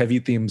 very heavy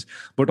themes,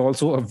 but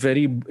also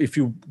if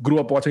you grew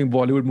up watching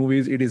Bollywood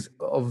movies, it is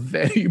a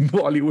very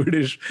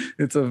Bollywoodish.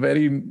 It's a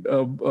very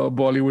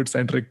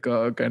Bollywood-centric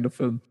kind of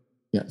film.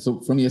 Yeah. So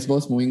from Yes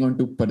Boss, moving on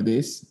to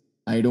Pardes.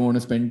 I don't want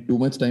to spend too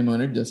much time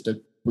on it. Just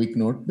a quick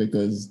note,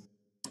 because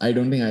I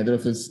don't think either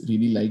of us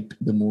really liked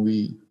the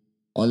movie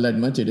all that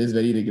much. It is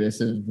very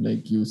regressive,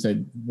 like you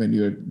said when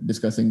you were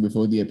discussing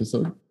before the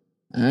episode.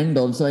 And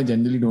also, I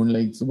generally don't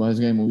like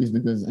Subhash Ghai movies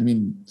because,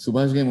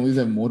 Subhash Ghai movies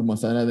have more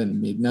masala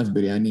than Meghna's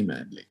Biryani,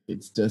 man. Like,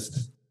 it's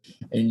just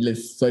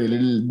endless. Sorry,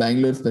 little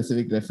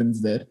Bangalore-specific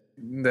reference there.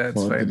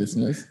 That's for the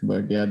listeners.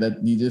 But yeah,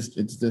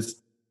 it's just...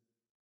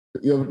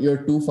 You're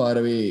too far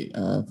away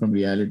from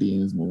reality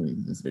in his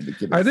movies. It's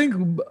ridiculous. I think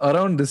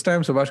around this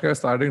time, Subhash Ghai is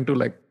starting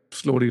to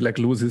slowly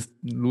lose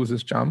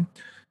his charm,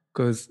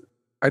 because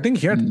I think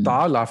he had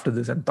Tal after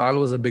this, and Tal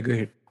was a bigger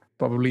hit.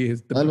 Probably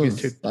the biggest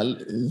hit.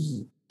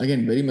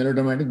 Again, very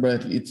melodramatic,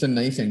 but it's a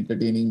nice,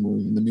 entertaining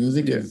movie. The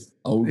music is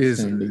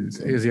outstanding.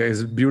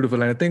 Is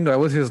beautiful. And I think I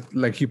was just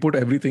like, he put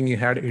everything he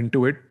had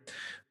into it.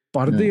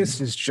 Pardes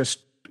is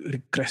just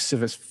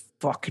regressive as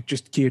fuck. It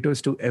just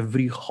caters to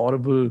every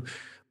horrible,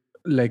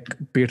 like,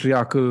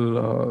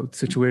 patriarchal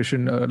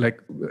situation, like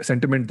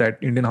sentiment that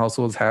Indian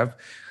households have.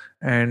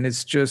 And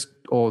it's just,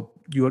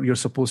 you're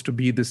supposed to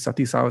be this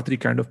Sati Savitri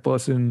kind of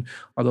person,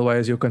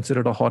 otherwise you're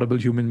considered a horrible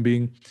human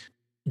being.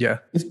 Yeah.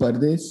 Does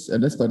Pardes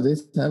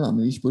have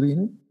Amrish Puri in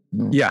it?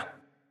 No. Yeah,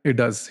 it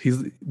does.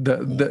 He's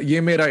the Ye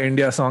Mera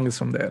India song is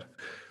from there.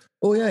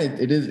 Oh yeah,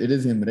 it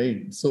is him,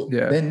 right? So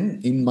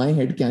then in my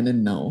head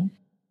canon now,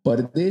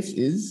 Pardes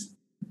is,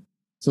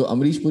 so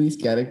Amrish Puri's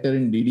character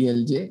in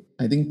DDLJ,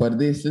 I think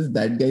Pardes is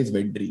that guy's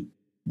Vedri,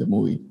 the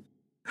movie.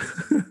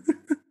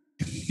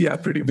 Yeah,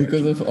 pretty much.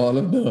 Because of all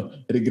of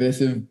the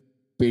regressive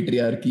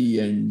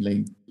patriarchy and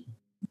like.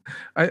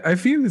 I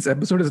feel this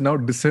episode has now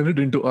descended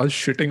into us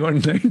shitting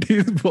on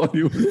 90s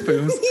Bollywood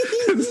films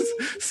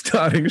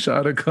starring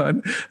Shah Rukh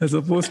Khan, as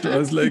opposed to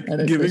us like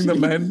giving the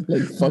man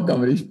like fuck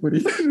Amrish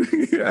Puri.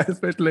 Yeah,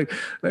 especially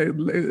like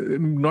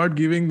not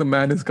giving the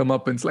man his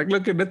comeuppance. Like,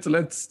 look,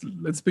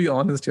 let's be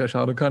honest here.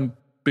 Shah Rukh Khan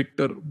picked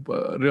a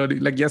really,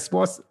 like, Yes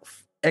Boss,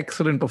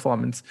 excellent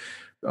performance.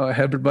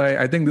 Helped by,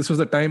 I think this was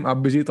the time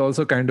Abhijit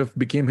also kind of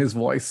became his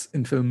voice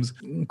in films.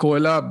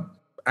 Koila,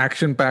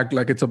 action-packed,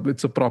 like it's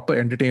a proper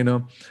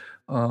entertainer.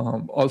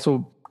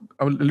 Also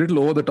a little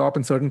over the top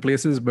in certain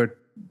places, but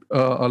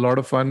a lot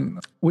of fun.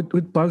 With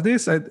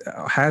Pardes,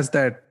 has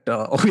that.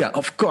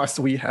 Of course,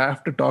 we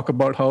have to talk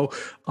about how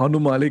Anu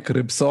Malik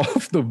rips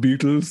off the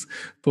Beatles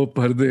for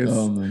Pardes.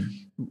 Oh man.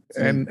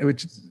 And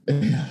which,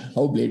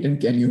 how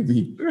blatant can you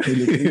be? He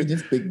literally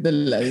just picked the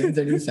lines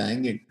and he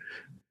sang it.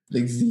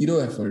 Like zero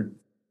effort.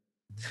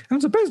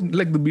 I'm surprised,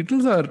 like, the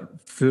Beatles are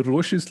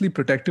ferociously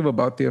protective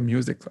about their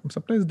music. I'm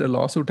surprised the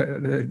lawsuit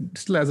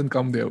still hasn't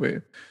come their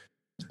way.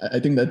 I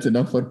think that's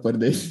enough for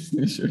Pardes.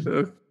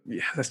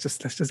 Yeah, let's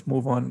just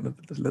move on.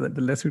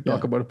 The less we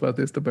talk about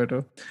Pardes, the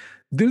better.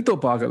 Dil To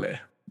Pagal Hai,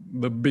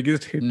 the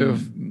biggest hit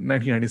of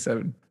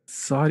 1997.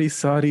 Sorry,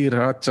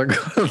 Raat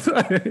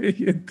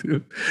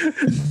Chagal.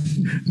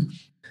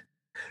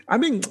 I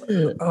mean,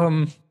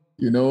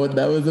 you know what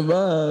that was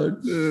about.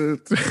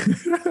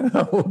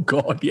 Oh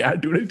God, yeah,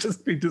 dude, it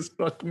just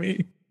struck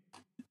me.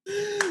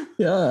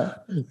 Yeah.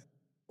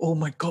 Oh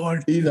my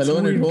God. He's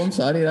alone at home.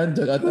 Sari raat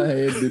jagata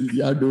hai. Dil,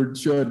 yeah, dude,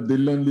 sure.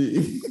 Dil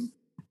only.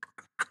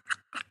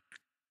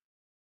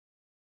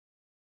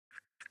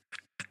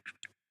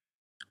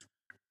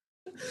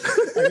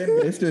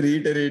 Again, just to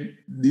reiterate,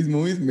 these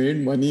movies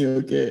made money,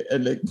 okay?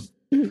 And like,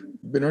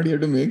 we're not here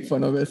to make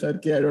fun of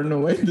SRK. I don't know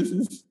why this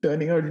is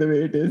turning out the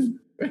way it is.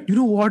 You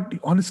know what?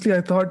 Honestly, I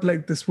thought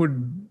like this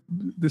would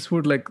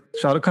like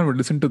Shah Rukh Khan would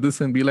listen to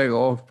this and be like,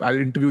 oh, I'll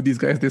interview these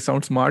guys. They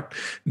sound smart.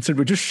 Instead,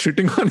 we're just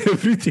shitting on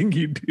everything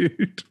he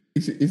did.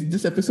 Is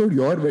this episode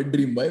your wet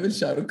dream? Why will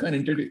Shah Rukh Khan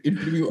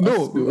interview us?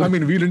 No, I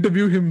mean, we'll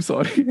interview him.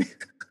 Sorry.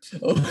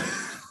 Oh.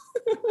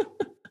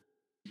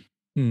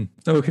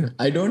 Okay.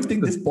 I don't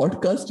think this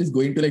podcast is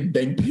going to like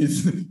dent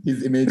his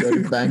image or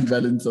his bank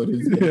balance or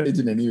his heritage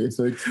in any way.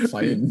 So it's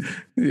fine.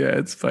 Yeah,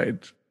 it's fine.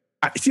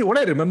 See, what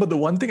I remember, the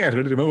one thing I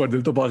really remember about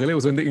Dil To Pagal Hai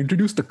was when they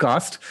introduced the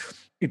cast.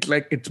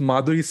 It's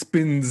Madhuri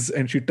spins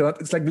and she turns.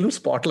 It's like little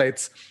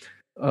spotlights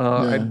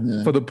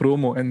for the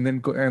promo, and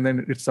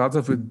then it starts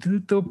off with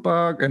Dil To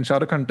Pagal, and Shah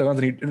Rukh Khan turns,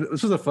 and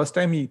this was the first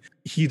time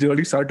he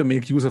really started to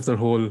make use of the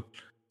whole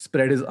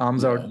spread his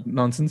arms out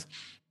nonsense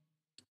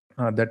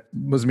that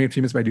was made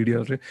famous by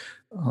DDLJ.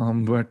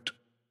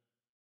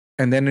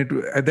 And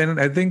then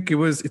I think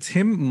it's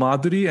him,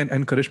 Madhuri,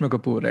 and Karishma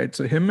Kapoor, right?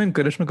 So him and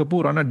Karishma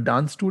Kapoor run a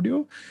dance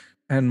studio,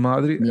 and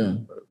Madhuri. Yeah.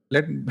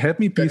 Help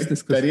me piece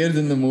this. Careers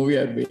in the movie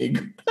are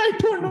vague. I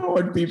don't know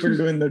what people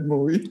do in that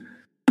movie.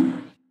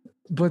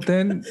 But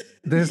then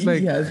there's like,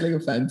 he has like a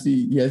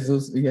fancy. He has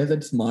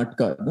that smart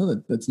car, no,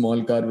 that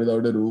small car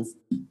without a roof.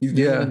 He's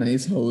living in a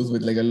nice house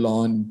with like a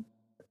lawn.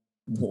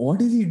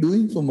 What is he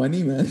doing for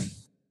money, man?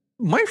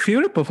 My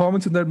favorite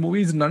performance in that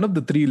movie is none of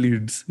the three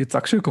leads. It's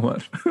Akshay Kumar.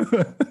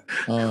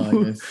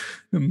 Yes.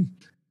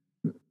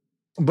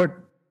 But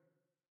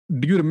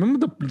do you remember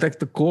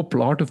the core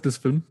plot of this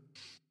film?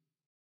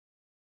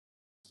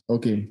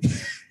 Okay.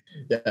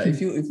 Yeah,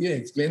 if you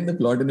explain the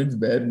plot in its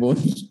bare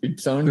bones, it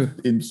sounds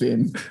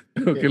insane.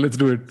 Okay, let's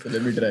do it. So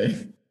let me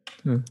try.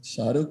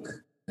 Shah Rukh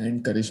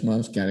and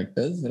Karishma's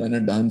characters run a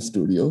dance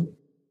studio.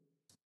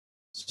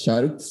 Shah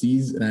Rukh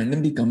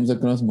randomly comes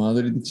across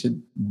Madhuri Dixit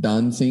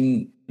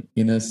dancing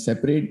in a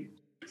separate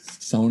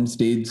sound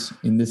stage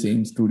in the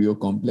same studio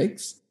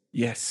complex.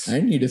 Yes.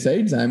 And he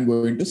decides, I'm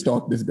going to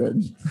stalk this girl.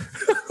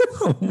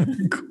 Oh my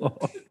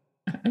God.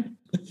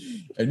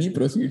 And he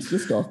proceeds to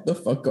stalk the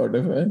fuck out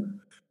of her.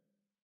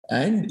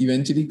 And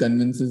eventually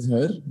convinces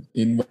her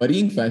in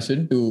worrying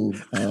fashion to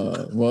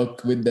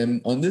work with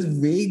them on this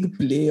vague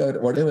play or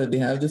whatever. They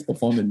have this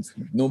performance.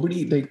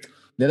 Nobody, like,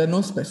 there are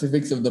no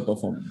specifics of the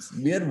performance.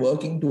 We are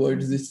working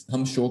towards this.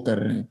 Hum show kar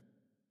rahe hain.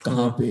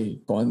 Kahan pe?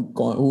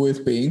 Who is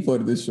paying for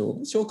this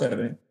show? Show kar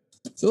rahe hain.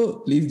 So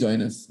please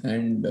join us.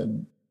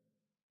 And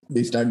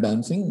they start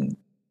dancing.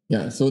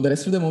 Yeah, so the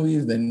rest of the movie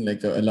is then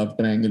like a love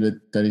triangle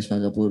with Karishma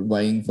Kapoor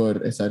vying for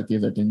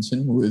SRK's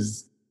attention, who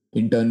is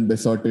in turn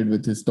besotted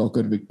with his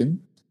stalker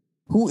victim,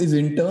 who is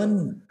in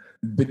turn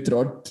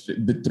betrothed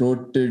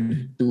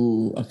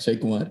to Akshay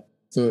Kumar.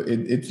 So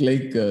it's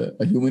like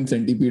a human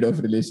centipede of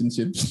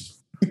relationships.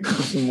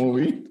 It's a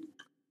movie.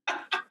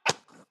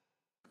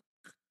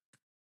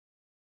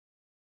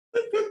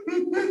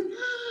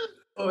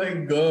 Oh my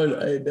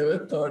god, I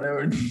never thought I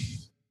would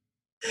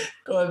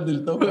call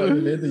Dil To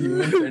Pagal the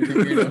human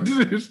centipede of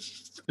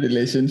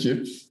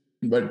relationships.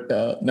 But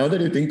now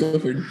that you think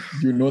of it,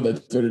 you know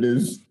that's what it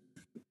is.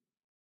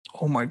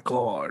 Oh my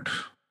god.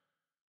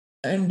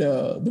 And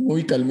the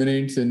movie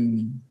culminates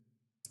in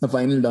a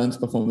final dance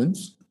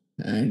performance.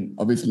 And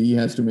obviously, he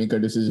has to make a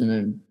decision,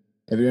 and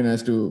everyone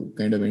has to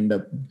kind of end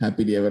up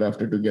happily ever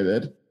after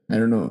together. I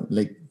don't know,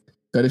 like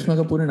Karishma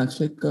Kapoor and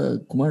Akshay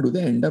Kumar, do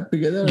they end up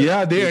together?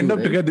 Yeah, they end do, up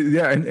right? together.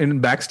 Yeah,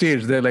 and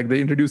backstage, they're like, they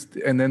introduced,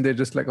 and then they're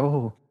just like,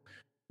 oh.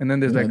 And then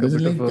there's like this a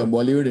is bit like of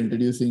Bollywood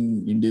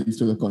introducing Indians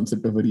to the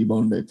concept of a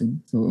rebound, I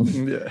think. So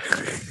yeah.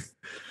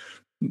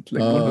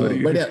 Like, don't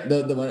worry. but yeah,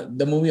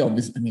 the movie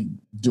obviously, I mean,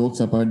 jokes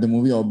apart, the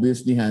movie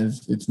obviously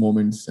has its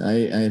moments. I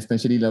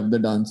especially love the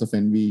dance of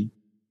envy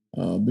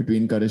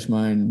between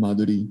Karishma and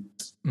Madhuri.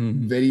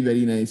 Very,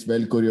 very nice,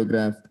 well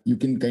choreographed. You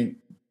can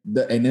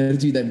the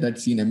energy that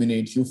scene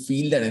emanates, you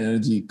feel that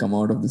energy come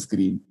out of the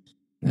screen.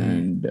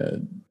 And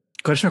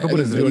Karishma Kapoor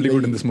is really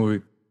good in this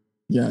movie.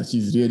 Yeah,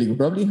 she's really good.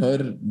 Probably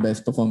her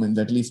best performance,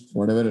 at least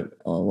what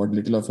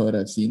little of her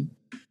I've seen.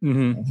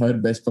 Her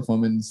best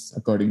performance,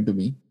 according to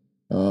me.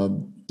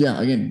 Yeah,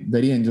 again,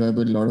 very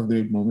enjoyable, a lot of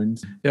great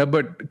moments. Yeah,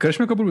 but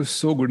Karishma Kapoor was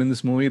so good in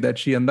this movie that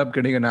she ended up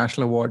getting a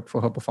national award for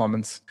her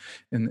performance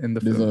in the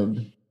Deserved.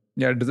 film.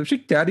 Yeah, deserved. She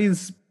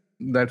carries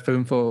that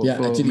film for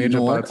actually, major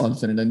parts.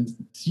 Also, and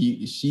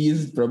she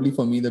is probably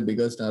for me the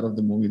bigger star of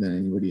the movie than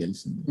anybody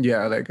else.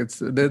 Yeah, like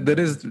it's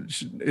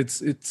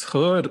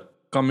her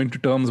coming to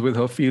terms with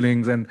her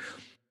feelings, and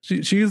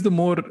she is the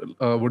more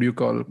what do you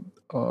call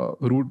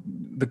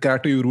the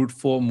character you root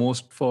for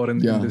most for in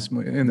this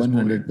movie.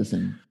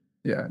 100%.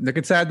 Yeah, like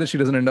it's sad that she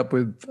doesn't end up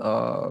with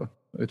Shah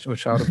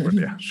Rukh, but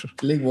yeah, sure.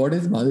 Like, what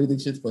is Madhuri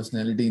Dixit's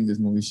personality in this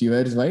movie? She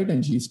wears white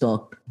and she's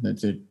stalked.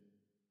 That's it.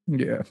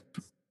 Yeah.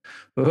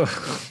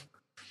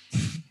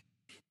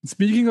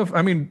 Speaking of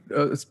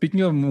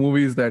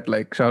movies that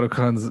like Shah Rukh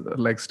Khan's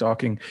like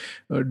stalking,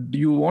 do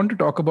you want to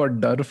talk about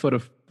Dar for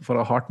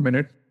a hot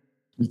minute?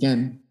 We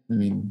can. I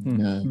mean,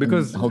 yeah.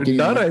 Because how can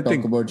Dar, you not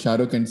talk about Shah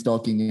Rukh and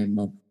stalking and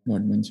not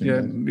mention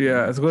that?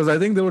 Yeah, because I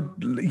think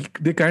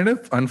they kind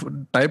of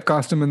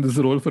typecast him in this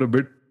role for a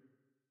bit.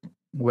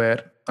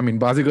 Where I mean,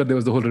 Bazigar, there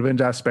was the whole revenge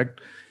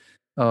aspect,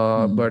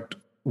 but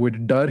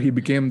with Dar, he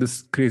became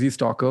this crazy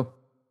stalker,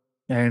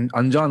 and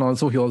Anjan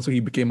also he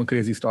became a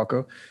crazy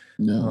stalker.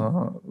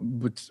 Yeah.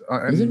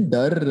 Isn't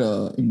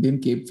Dar Indian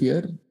Cape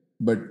Fear?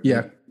 But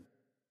yeah,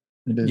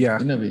 it is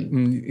in a way.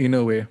 In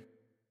a way.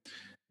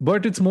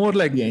 But it's more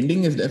like the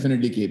ending is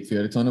definitely Cape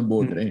Fear. It's on a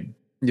boat, right?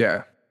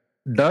 Yeah.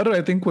 Dar,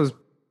 I think, was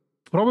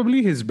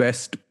probably his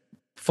best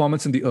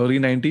performance in the early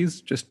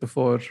 90s, just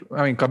before.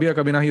 I mean, Kabhi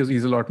Kabhi Na,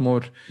 he's a lot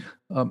more.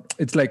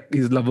 It's like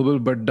he's lovable,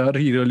 but Dar,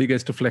 he really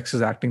gets to flex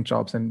his acting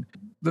chops. And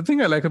the thing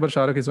I like about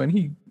Shah Rukh is when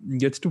he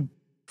gets to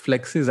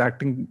flex his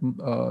acting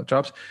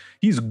chops,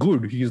 he's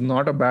good. He's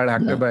not a bad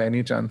actor by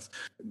any chance.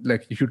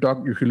 Like if you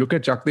look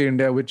at Chak De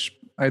India, which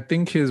I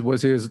think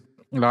was his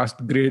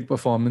last great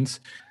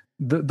performance.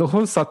 The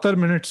whole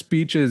 70-minute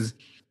speech is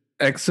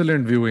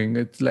excellent viewing.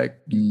 It's like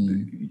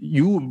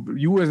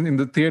you as in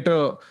the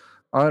theater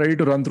are ready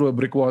to run through a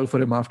brick wall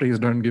for him after he's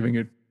done giving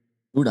it.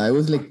 Dude, I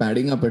was like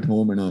padding up at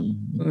home and all.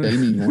 Tell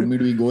me, you want me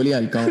to be goalie?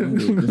 I'll count.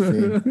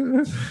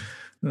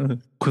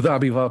 Khuda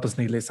bhi wapas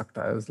nahi le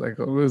sakta. It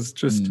was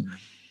just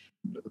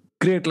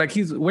great. Like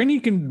when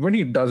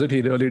he does it,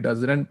 he really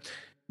does it. And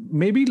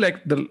maybe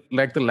like the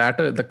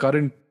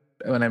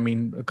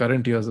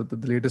current years, the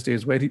latest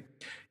days where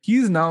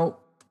he's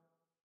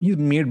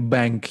made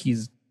bank.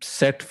 He's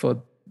set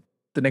for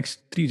the next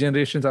 3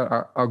 generations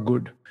are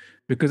good.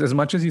 Because as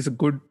much as he's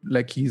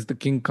he's the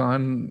King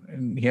Khan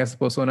and he has the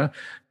persona,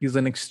 he's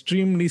an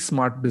extremely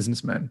smart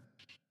businessman.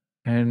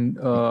 And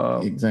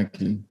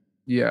exactly.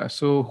 Yeah.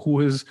 So who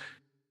has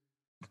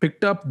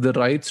picked up the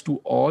rights to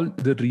all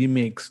the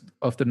remakes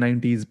of the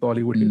 90s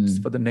Bollywood hits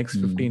for the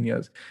next 15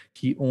 years.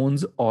 He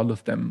owns all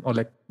of them, or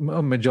like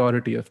a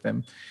majority of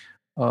them.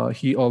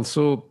 He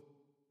also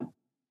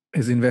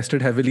is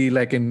invested heavily,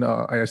 like in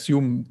I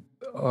assume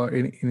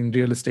in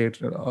real estate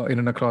in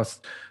and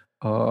across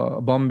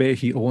Bombay.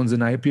 He owns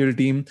an IPL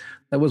team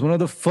that was one of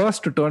the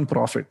first to turn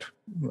profit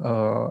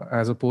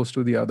as opposed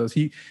to the others.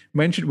 He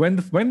mentioned when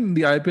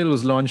the IPL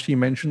was launched, he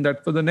mentioned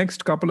that for the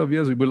next couple of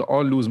years we will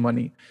all lose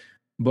money,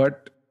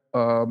 but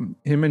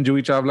him and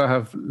Juhi Chawla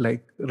have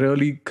like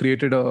really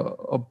created a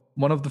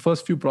one of the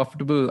first few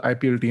profitable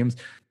IPL teams.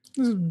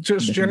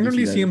 Just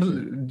genuinely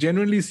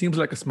seems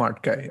like a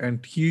smart guy,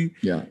 and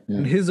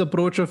his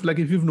approach of like,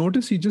 if you've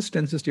noticed, he just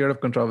tends to stay out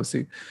of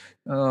controversy.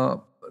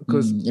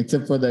 because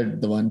except for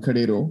that, the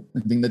Wankhede Row, I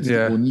think that's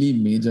the only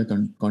major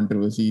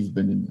controversy he's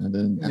been in.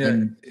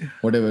 And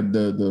whatever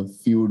the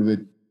feud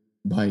with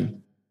Bhai.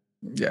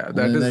 Yeah,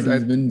 that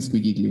he's been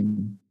squeaky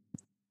clean.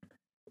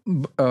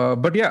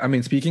 But yeah, I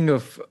mean, speaking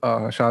of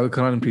Shah Rukh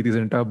Khan and Preeti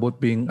Zinta both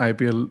being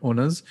IPL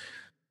owners,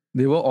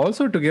 they were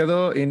also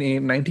together in a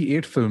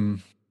 '98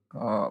 film,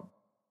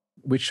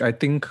 which I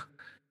think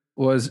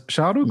was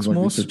Shah Rukh's what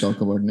most. We should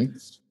talk about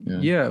next.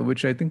 Yeah,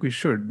 which I think we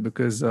should,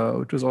 because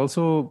it was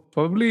also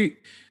probably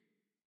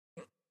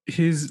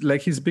his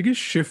biggest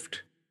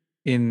shift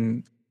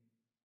in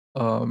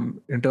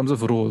terms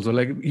of roles. Or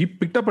like he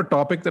picked up a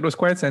topic that was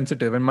quite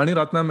sensitive, and Mani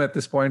Ratnam at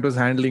this point was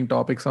handling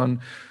topics on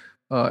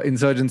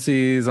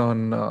insurgencies,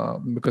 on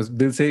because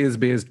Dil Se is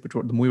based, which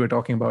the movie we're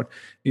talking about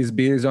is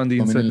based on the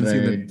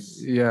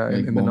insurgency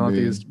in the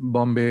Northeast,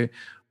 Bombay,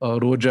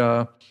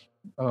 Roja.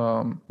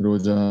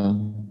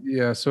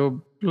 Yeah,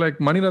 so like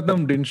Mani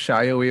Ratnam didn't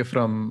shy away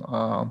from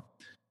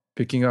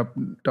picking up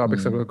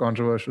topics that were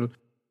controversial.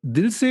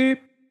 Dil Se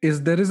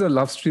there is a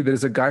love story. There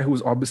is a guy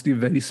who's obviously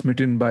very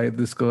smitten by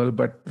this girl,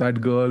 but that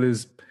girl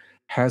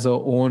has her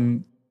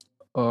own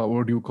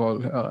what do you call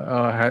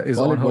is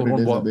call on her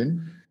own wall.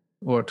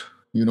 What?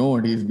 You know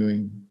what he's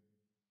doing?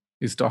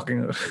 He's stalking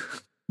her.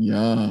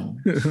 Yeah.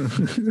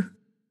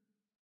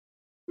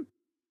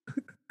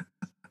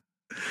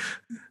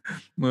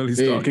 Well, he's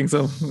stalking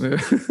some.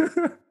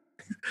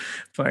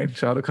 Fine,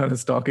 Shah Rukh Khan is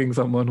stalking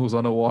someone who's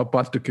on a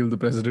warpath to kill the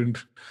president,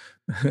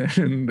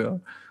 and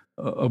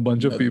a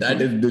bunch of people.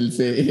 That is Dil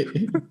Se.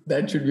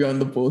 That should be on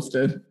the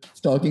poster.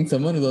 Stalking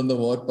someone who's on the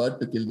warpath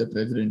to kill the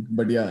president.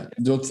 But yeah,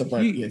 jokes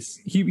apart, yes.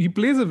 He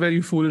plays a very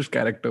foolish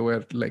character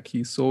where like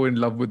he's so in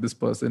love with this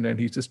person and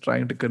he's just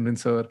trying to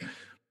convince her.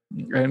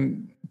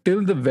 And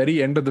till the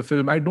very end of the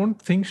film, I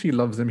don't think she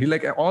loves him. He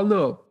like all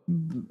the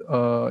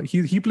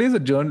he plays a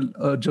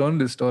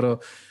journalist or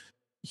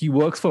he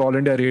works for All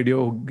India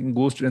Radio,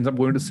 ends up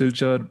going to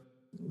Silchar,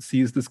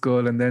 sees this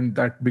girl, and then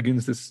that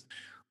begins this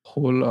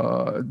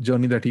whole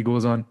journey that he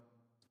goes on.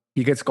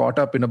 He gets caught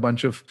up in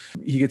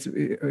he gets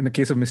in a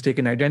case of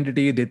mistaken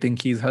identity. They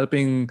think he's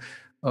helping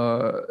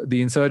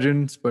the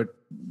insurgents, but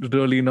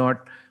really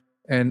not.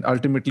 And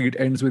ultimately it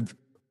ends with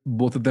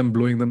both of them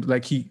blowing them.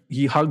 Like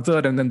he hugs her,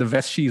 and then the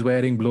vest she's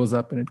wearing blows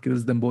up and it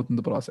kills them both in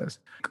the process.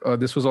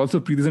 This was also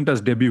Preeti Zinta's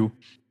debut.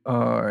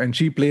 And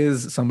she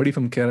plays somebody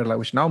from Kerala,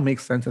 which now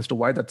makes sense as to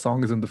why that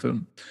song is in the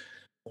film.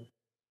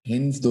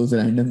 Hence those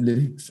random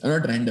lyrics.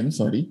 Not random,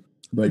 sorry.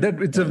 But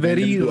it's a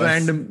very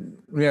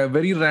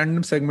very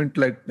random segment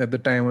like at the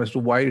time as to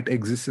why it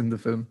exists in the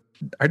film.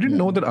 I didn't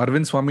know that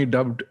Arvind Swamy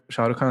dubbed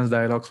Shah Rukh Khan's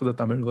dialogues for the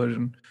Tamil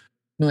version.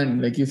 No,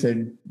 and like you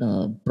said,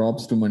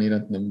 props to Mani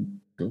Ratnam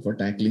for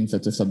tackling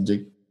such a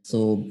subject.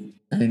 So,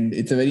 and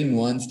it's a very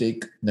nuanced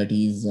take that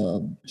he's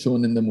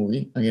shown in the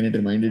movie. Again, it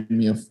reminded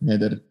me of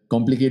Heather.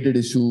 Complicated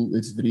issue.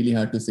 It's really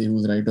hard to say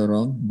who's right or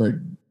wrong, but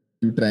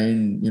you try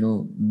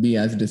and be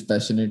as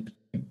dispassionate.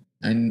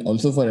 And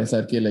also for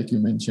SRK, like you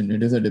mentioned,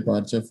 it is a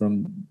departure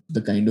from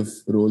the kind of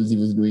roles he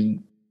was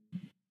doing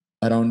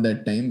around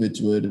that time,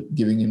 which were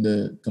giving him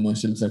the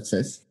commercial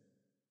success,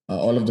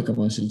 all of the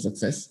commercial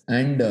success.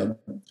 And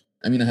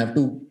I mean, I have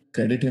to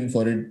credit him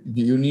for it.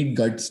 You need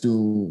guts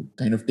to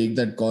kind of take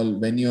that call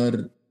when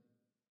you're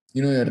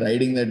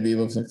riding that wave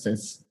of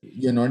success.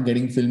 You're not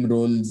getting film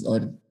roles,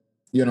 or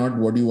you're not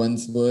what you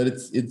once were.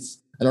 It's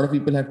a lot of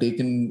people have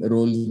taken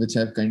roles which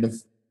have kind of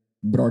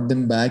brought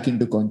them back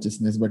into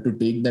consciousness, but to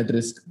take that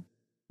risk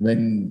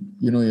when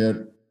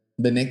you're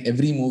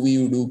every movie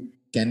you do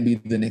can be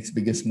the next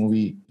biggest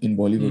movie in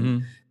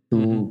Bollywood,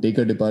 to take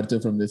a departure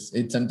from this.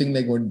 It's something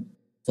like what,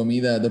 for me,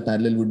 the other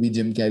parallel would be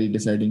Jim Carrey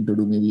deciding to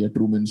do maybe a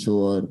Truman Show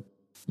or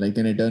like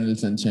an Eternal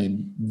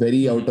Sunshine.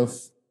 Very out of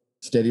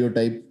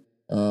stereotype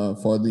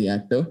for the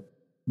actor,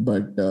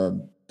 but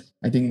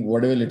I think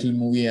whatever little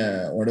movie,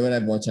 whatever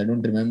I've watched, I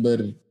don't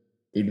remember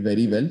it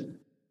very well.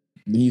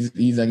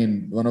 He's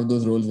again one of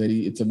those roles where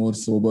it's a more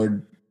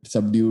sobered,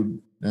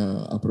 subdued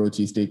approach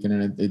he's taken,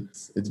 and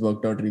it's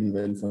worked out really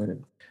well for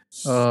him.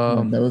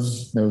 That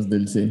was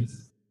Dil Se.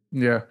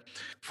 Yeah,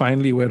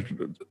 finally we're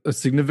a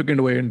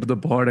significant way into the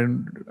pod,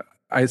 and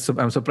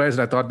I'm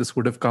surprised. I thought this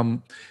would have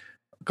come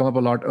up a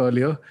lot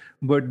earlier,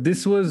 but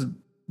this was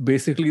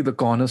basically the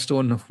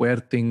cornerstone of where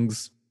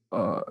things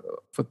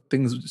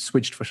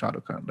switched for Shah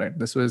Rukh Khan. Right,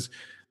 this was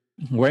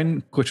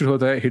when Kuch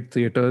Hota Hai hit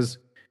theaters.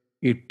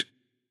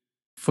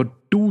 For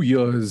 2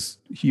 years,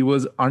 he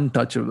was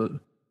untouchable.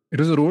 It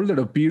was a role that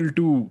appealed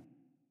to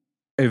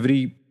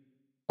every,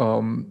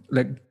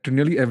 to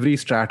nearly every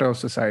strata of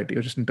society,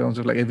 or just in terms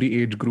of like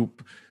every age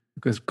group,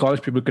 because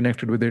college people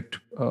connected with it,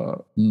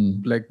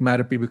 like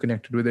married people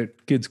connected with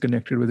it, kids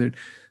connected with it.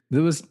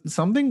 There was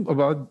something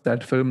about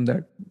that film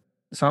that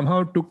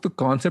somehow took the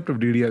concept of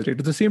DDLJ. It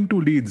was the same two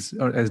leads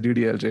as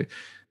DDLJ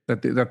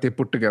that they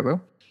put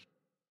together,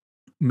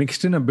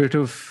 mixed in a bit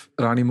of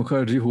Rani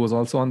Mukherjee, who was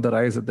also on the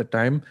rise at the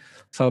time,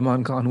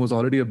 Salman Khan, who was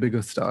already a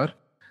bigger star,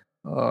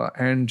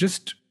 and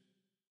just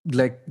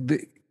like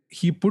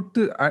he put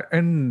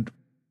and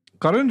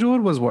Karan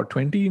Johar was what,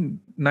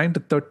 29 to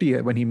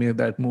 30 when he made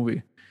that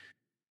movie.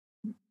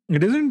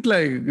 it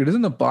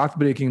isn't a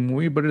path-breaking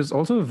movie, but it's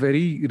also a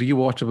very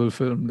rewatchable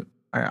film.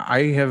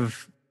 I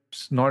have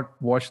not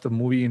watched the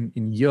movie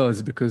in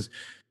years because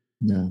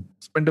Yeah,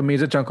 spent a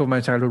major chunk of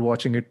my childhood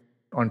watching it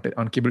on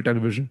cable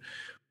television.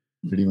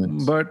 pretty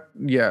much. But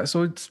yeah,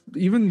 so it's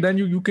even then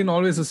you can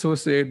always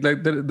associate,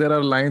 like there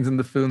are lines in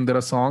the film, there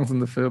are songs in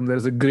the film.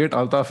 There's a great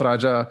Altaf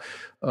Raja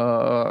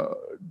uh,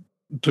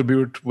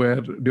 tribute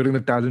where during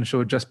the talent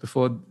show just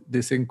before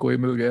they sing Koi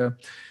Mil Gaya.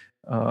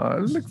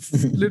 Like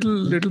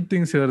little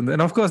things here and there.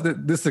 And of course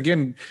this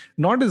again,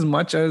 not as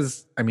much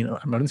as, I mean,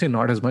 I'm not gonna say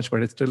not as much,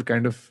 but it's still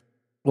kind of,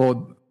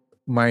 oh,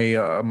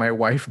 my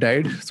wife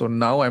died, so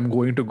now I'm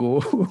going to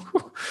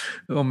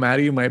go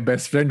marry my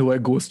best friend who I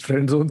ghost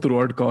friend zone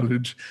throughout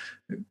college,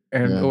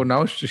 and Yeah.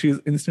 now she's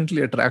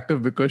instantly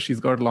attractive because she's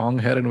got long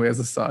hair and wears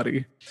a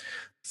sari.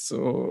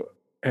 So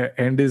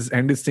and is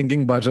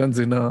singing bhajans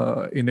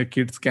in a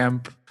kids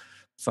camp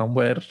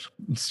somewhere.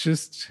 It's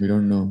just, We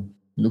don't know.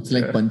 Looks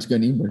like yeah.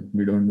 Panchgani, but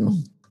we don't know.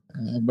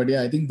 But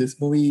yeah, I think this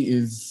movie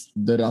is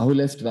the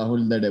Rahulest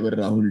Rahul that ever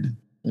Rahuled.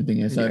 I think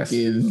SRK Yes.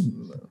 is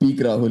peak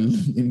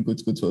Rahul in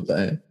Kuch Kuch Hota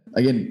Hai.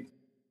 Again,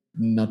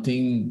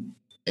 nothing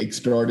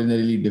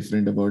extraordinarily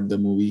different about the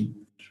movie.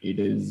 It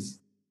is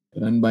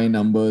run by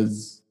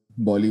numbers,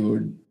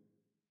 Bollywood.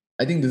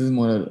 I think this is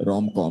more a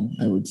rom-com,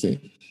 I would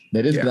say.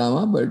 There is Yeah.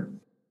 drama, but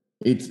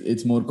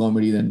it's more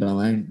comedy than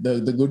drama. And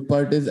the good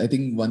part is, I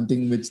think one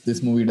thing which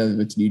this movie does,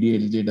 which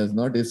DDLJ does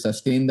not, is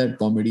sustain that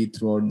comedy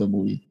throughout the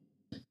movie.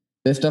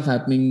 There's stuff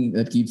happening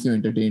that keeps you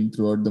entertained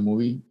throughout the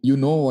movie. You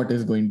know what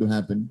is going to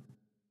happen,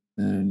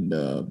 and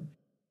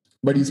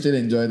but you still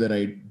enjoy the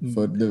ride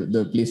for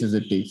the places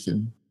it takes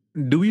you.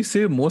 Do we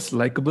say most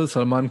likable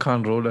Salman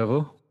Khan role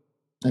ever?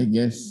 I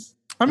guess.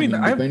 I mean,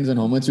 depends on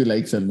how much you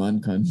like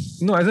Salman Khan.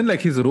 No, as in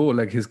like his role,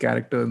 like his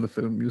character in the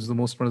film. He's one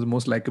of the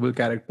most likable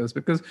characters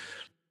because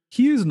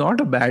he is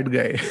not a bad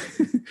guy.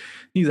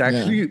 He's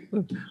actually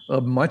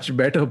a much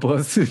better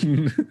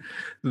person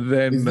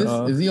than.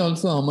 Is he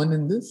also Aman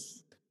in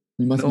this?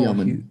 He must be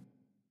Aman.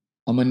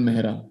 Aman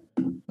Mehra.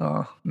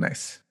 Oh,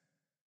 nice.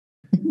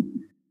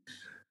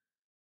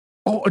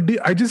 Oh,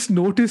 I just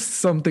noticed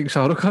something.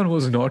 Shah Rukh Khan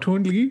was not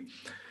only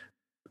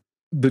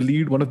the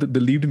lead, one of the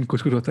lead in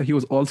Kuch Kuch Hota Hai, he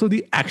was also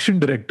the action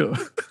director.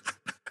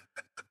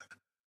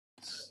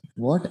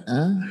 What?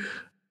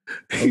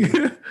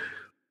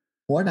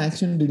 What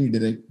action did he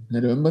direct? I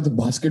remember the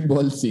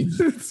basketball scene.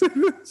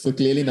 So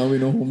clearly now we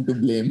know whom to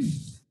blame.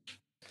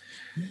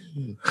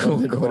 Oh,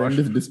 that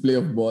horrendous display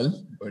of ball.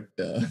 But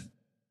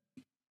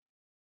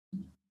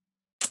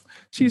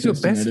she's your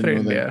best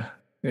friend,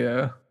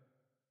 yeah.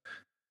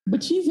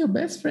 But she's your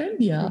best friend,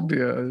 yeah.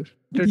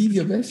 He's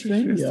your best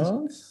friend, yeah.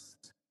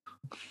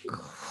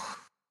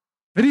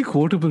 Very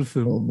quotable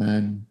film. Oh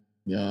man,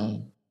 yeah.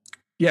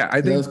 Yeah,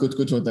 I think that was Kuch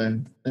Kuch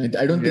Hota Hai.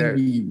 I don't think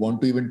we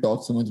want to even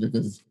talk so much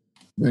because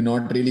we're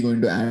not really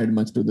going to add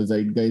much to the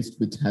zeitgeist,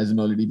 which hasn't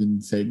already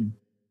been said.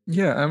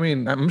 Yeah, I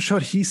mean, I'm sure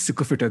he's sick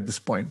of it at this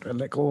point.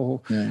 Like,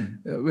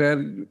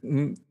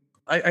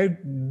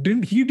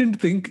 he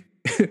didn't think,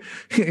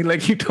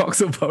 like he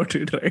talks about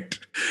it, right?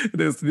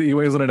 He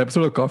was on an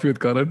episode of Coffee with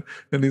Karan,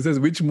 and he says,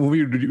 "Which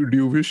movie do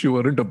you wish you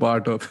weren't a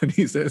part of?" And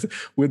he says,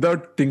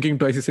 without thinking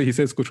twice, he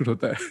says, "Kuch Kuch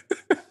Hota Hai."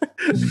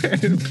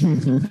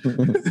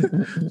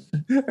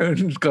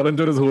 And Karan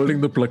Johar is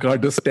holding the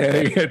placard, just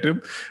staring at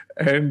him.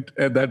 And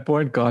at that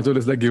point, Kajol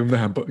is like, "Give him the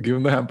hamper,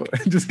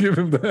 and just give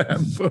him the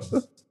hamper."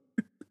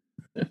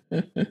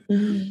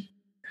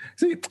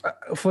 See,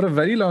 for a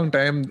very long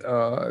time,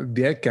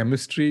 their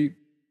chemistry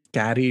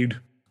carried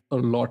a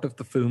lot of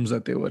the films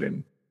that they were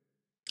in.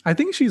 I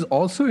think she's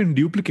also in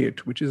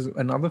Duplicate, which is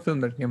another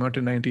film that came out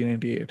in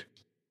 1998.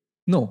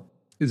 No,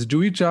 it's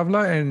Juhi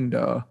Chawla and...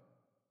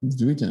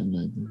 it's Juhi Chawla,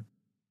 I think.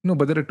 No,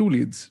 but there are two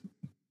leads.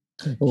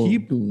 Oh,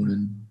 two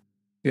women.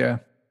 Yeah.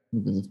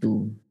 Because of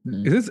two.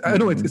 Yeah. Is this...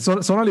 no, it's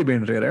Sonali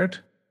Bendre, right?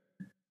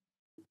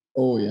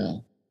 Oh,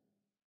 yeah.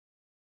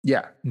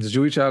 Yeah, it's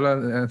Juhi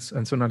Chawla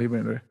and Sonali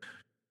Bendre.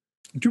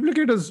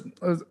 Duplicate was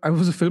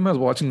a film I was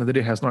watching the other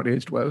day, has not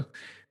aged well.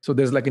 So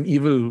there's like an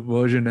evil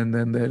version, and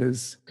then there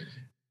is,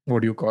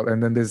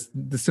 and then there's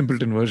the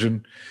simpleton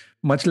version,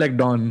 much like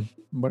Dawn,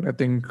 but I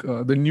think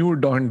the new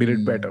Dawn did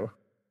it better.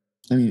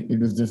 I mean, it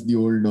was just the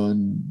old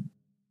Dawn.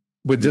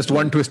 With just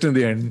one twist in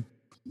the end.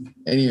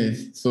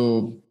 Anyways,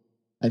 so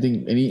I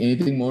think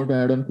anything more to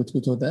add on Kuch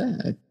Kuch Hota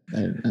Hai?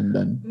 I'm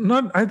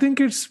done. I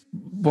think it's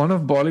one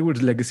of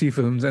Bollywood's legacy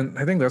films, and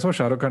I think that's what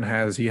Shah Rukh Khan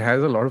has. He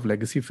has a lot of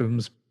legacy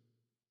films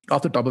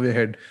off the top of your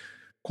head,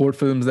 quote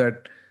films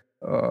that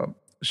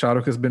Shah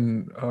Rukh has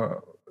been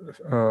that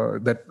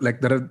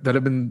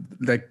have been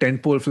like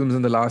tentpole films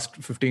in the last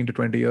 15 to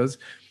 20 years.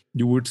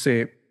 You would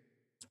say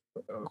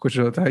Kuch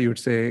Hota Hai, you would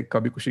say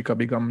Kabhi Khushi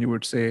Kabhi Gum, you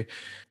would say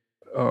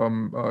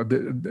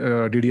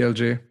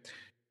DDLJ.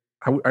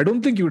 I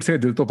don't think you would say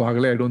Dil To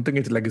Pagal Hai. I don't think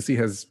its legacy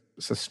has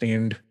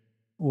sustained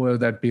over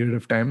that period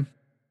of time,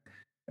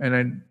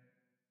 and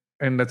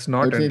that's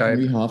not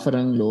entirely maybe half a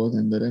rung lower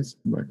than the rest,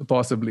 but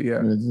possibly,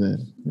 yeah. It's there,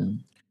 yeah.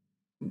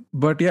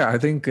 But yeah, I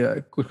think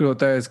Kuch Kuch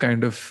Hota Hai is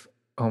kind of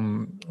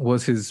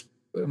was his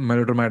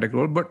melodramatic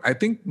role. But I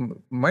think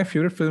my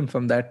favorite film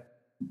from that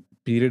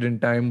period in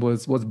time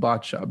was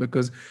Baadshah,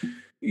 because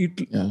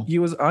he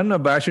was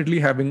unabashedly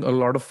having a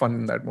lot of fun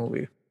in that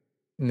movie.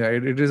 Yeah,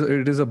 it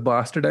is a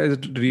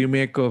bastardized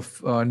remake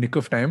of Nick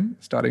of Time,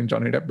 starring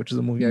Johnny Depp, which is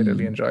a movie I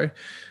really enjoy.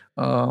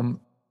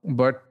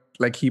 But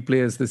like he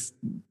plays this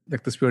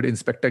weird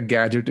Inspector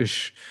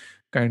Gadget-ish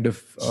kind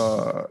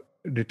of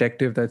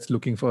detective that's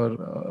looking for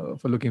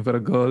a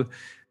girl.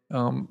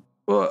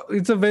 Well,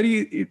 it's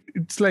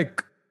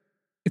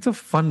a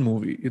fun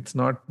movie. There's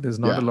not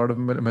a lot of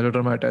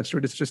melodrama attached to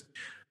it. It's just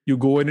you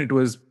go in. It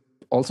was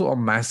also a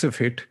massive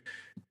hit,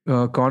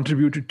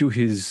 contributed to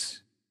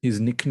his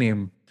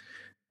nickname,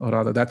 or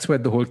rather, that's where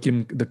the whole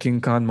the King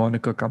Khan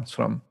moniker comes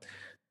from,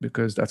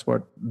 because that's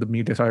what the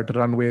media started to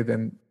run with.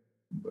 And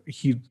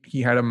he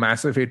had a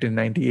massive hit in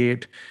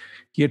 '98.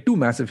 He had two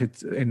massive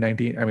hits in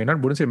 '90. I mean, I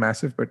wouldn't say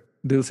massive, but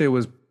they'll say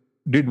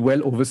did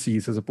well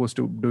overseas as opposed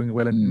to doing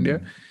well in India.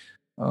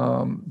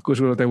 Kush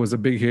Gulate was a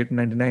big hit. In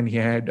 '99, he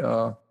had.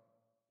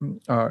 In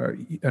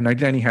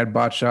 '99, he had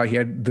Baadshah. He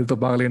had Dil To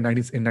Pagal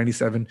in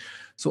 '97.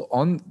 So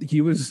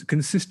he was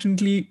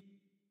consistently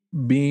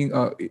being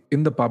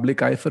in the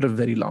public eye for a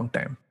very long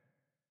time.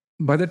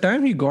 By the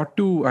time he got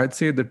to, I'd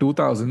say, the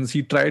 2000s,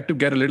 he tried to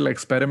get a little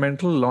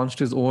experimental, launched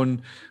his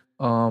own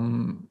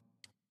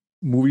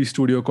movie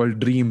studio called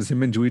Dreams,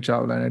 him and Juhi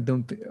Chawla,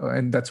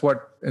 and that's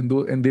what,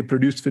 and they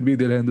produced Fir Bhi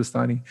Dil Hai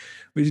Hindustani,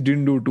 which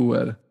didn't do too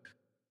well.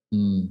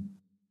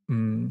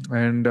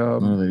 And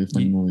not a very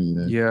fun movie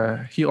either.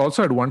 Yeah, he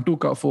also had 1 2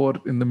 Ka 4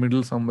 in the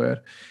middle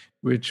somewhere,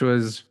 which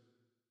was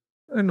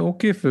an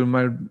okay film.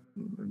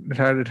 It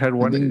had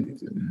one. I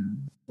think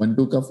 1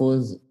 2 Ka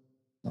 4's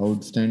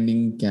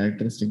outstanding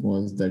characteristic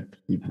was that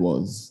it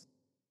was.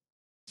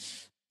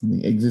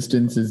 The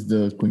existence is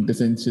the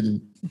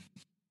quintessential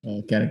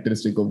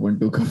characteristic of 1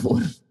 2 Ka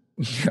 4.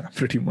 Yeah,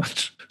 pretty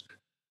much.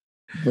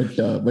 But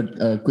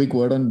quick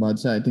word on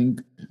Baadshah. I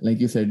think,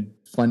 like you said,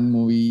 fun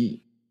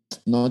movie.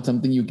 Not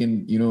something you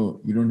can, you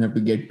don't have to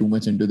get too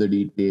much into the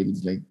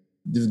details. Like,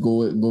 just go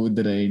with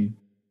the ride.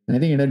 And I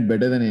think it had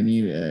better than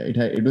any.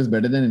 It was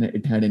better than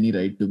it had any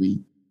right to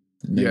be.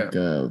 Like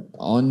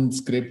on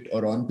script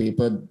or on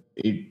paper,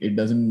 it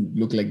doesn't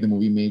look like the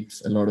movie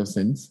makes a lot of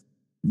sense,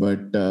 but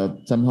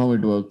somehow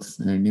it works,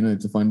 and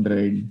it's a fun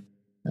ride.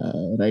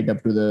 Right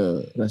up to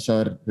the Rush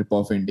Hour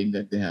rip-off ending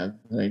that they have,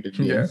 right? At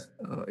the end.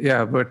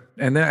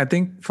 And then I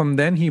think from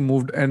then he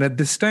moved, and at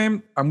this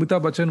time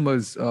Amitabh Bachchan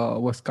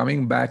was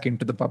coming back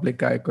into the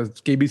public eye, because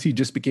KBC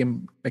just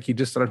became, like, he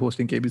just started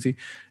hosting KBC,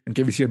 and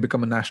KBC had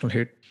become a national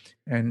hit,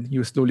 and he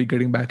was slowly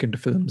getting back into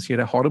films. He had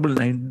a horrible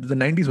the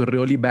 90s were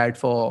really bad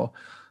for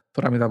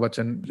Amitabh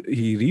Bachchan.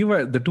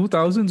 The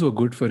 2000s were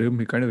good for him.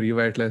 He kind of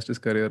revitalized his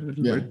career a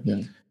little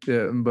bit.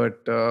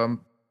 But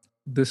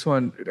this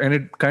one, and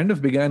it kind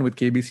of began with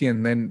KBC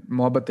and then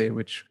Mohabbatein,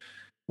 which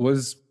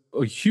was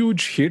a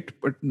huge hit,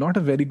 but not a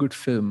very good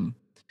film.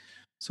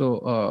 So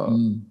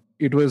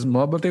it was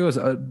Mohabbatein was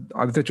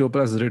Aditya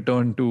Chopra's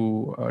return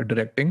to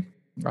directing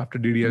after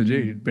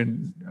DDLJ. He'd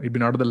been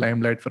out of the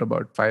limelight for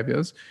about 5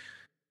 years,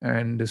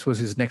 and this was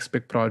his next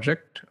big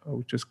project,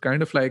 which is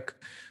kind of like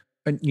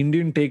an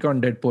Indian take on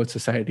Dead Poets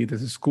Society.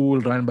 There's a school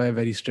run by a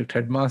very strict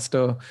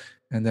headmaster,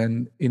 and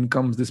then in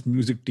comes this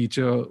music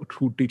teacher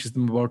who teaches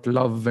them about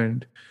love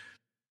and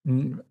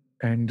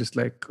just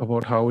like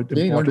about how it.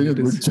 They're not doing a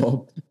good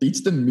job.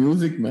 Teach them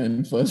music,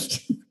 man,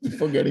 first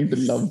before getting to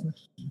love.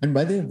 And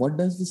by the way, what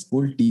does the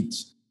school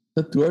teach?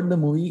 So throughout the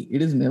movie,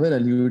 it is never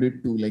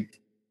alluded to,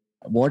 like,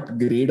 what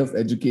grade of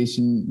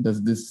education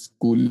does this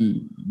school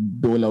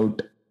dole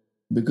out?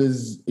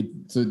 Because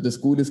so the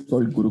school is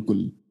called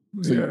Gurukul.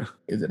 So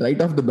right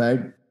off the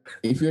bat,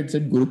 if you had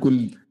said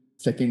Gurukul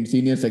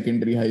senior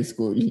secondary high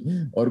school,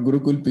 or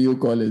Gurukul PU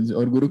college,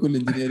 or Gurukul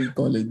engineering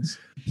college,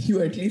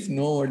 you at least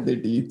know what they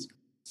teach.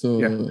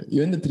 So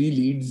even the three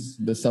leads,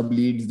 the sub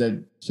leads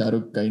that Shah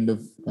Rukh kind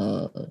of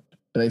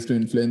tries to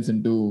influence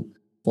into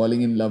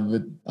falling in love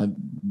with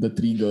the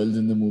three girls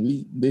in the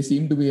movie, they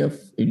seem to be of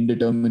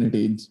indeterminate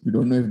age. You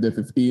don't know if they're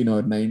 15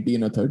 or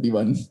 19 or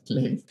 31.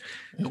 Like,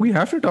 we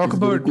have to talk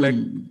about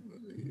Gurukul,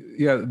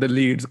 the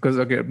leads, because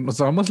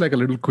it's almost like a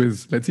little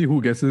quiz. Let's see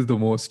who guesses the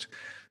most.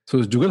 So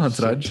it's Jugal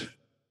Hansraj,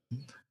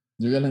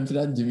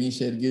 Jimmy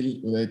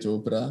Shergill, Uday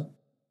Chopra,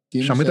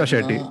 Shamita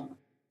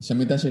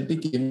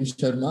Shetty, Kim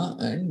Sharma,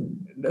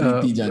 and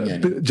Preeti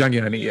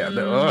Jangiani.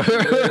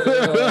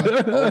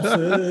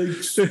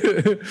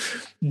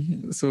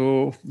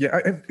 So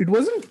it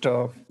wasn't.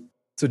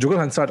 So Jugal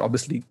Hansraj,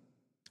 obviously,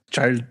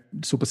 child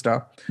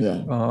superstar.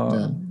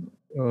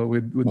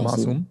 With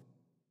Masoom.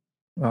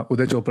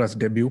 Uday Chopra's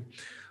debut.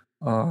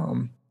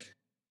 Shamita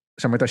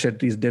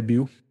Shetty's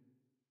debut.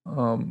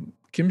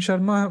 Kim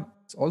Sharma,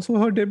 it's also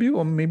her debut,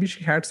 or maybe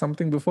she had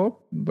something before,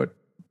 but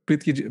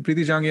Preeti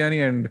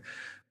Jangiani and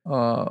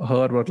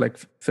her were like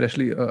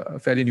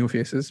fairly new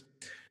faces.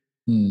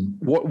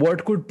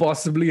 What could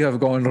possibly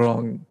have gone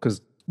wrong? Because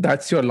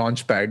that's your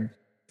launch pad.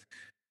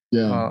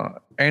 Yeah.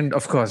 And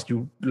of course,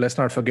 let's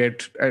not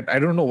forget. I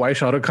don't know why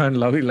Shah Rukh Khan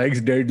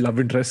likes dead love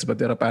interests, but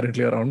they're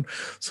apparently around.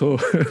 So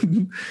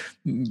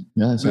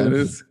Yeah, there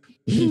is.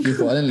 If you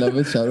fall in love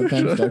with Shah Rukh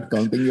Khan, start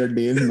counting your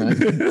days, man.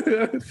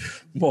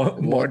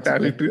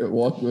 Mortality.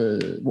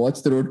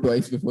 Watch the road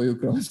twice before you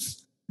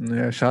cross.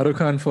 Yeah, Shah Rukh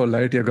Khan for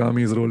Light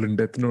Yagami's role in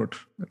Death Note.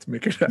 Let's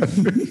make it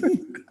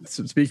happen.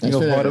 Speaking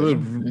of horrible,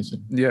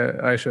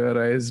 Aishwarya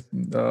Rai,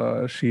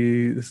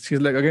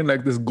 she's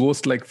like this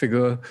ghost-like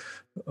figure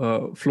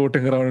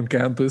floating around on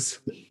campus.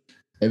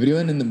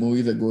 Everyone in the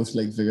movie is a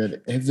ghost-like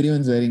figure.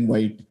 Everyone's wearing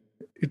white.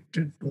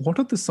 What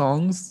are the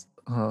songs?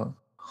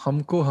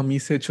 Humko Hami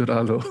Se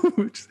Chura Lo,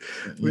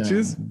 which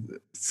is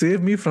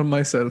Save Me From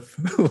Myself.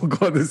 Oh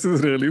God, this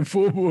is really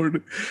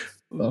forward.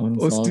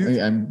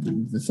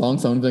 The song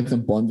sounds like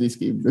some Ponzi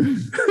scheme.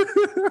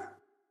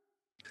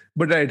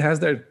 But it has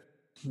that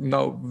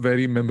now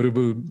very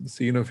memorable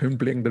scene of him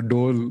playing the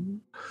dole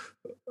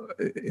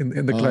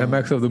in the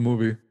climax of the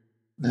movie.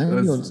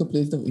 And he also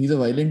plays he's a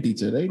violin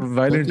teacher, right?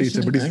 Violin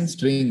teacher, but and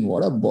string.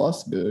 What a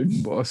boss,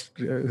 dude. Boss,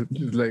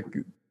 it's like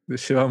the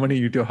Shivamani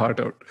eat your heart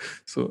out.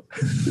 So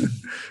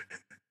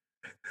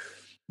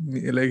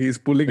like he's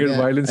pulling at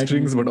violin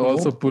strings, but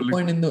also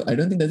pulling. I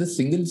don't think there's a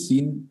single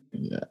scene.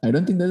 I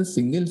don't think there's a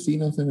single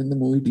scene of him in the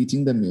movie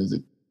teaching them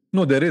music.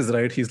 No, there is,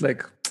 right? He's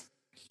like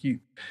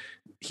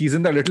he's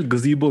in that little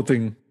gazebo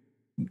thing.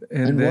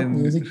 And then,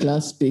 what music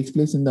class takes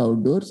place in the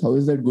outdoors? How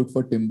is that good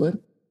for timbre?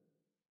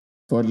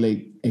 For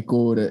like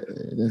echo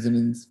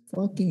resonance?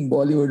 Fucking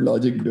Bollywood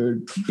logic,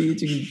 dude.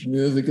 Teaching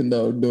music in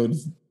the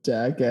outdoors.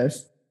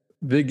 Jackass.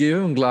 They gave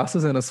him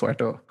glasses and a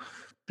sweater.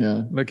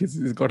 Yeah. Like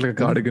he's got like a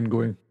cardigan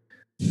going.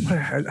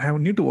 I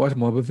need to watch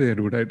Mobile,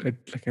 dude.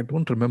 I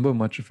don't remember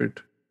much of it.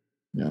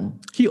 Yeah.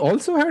 He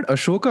also had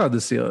Ashoka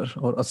this year,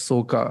 or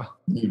Ahsoka.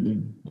 He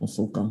did.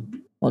 Ahsoka.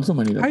 Also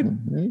Mani Ratnam,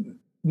 right?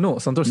 No,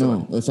 Santosh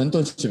Sivan. No,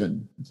 Santosh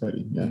Sivan.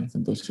 Sorry. Yeah,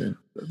 Santosh Sivan.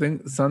 I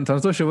think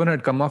Santosh Sivan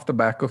had come off the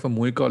back of a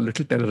movie called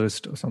Little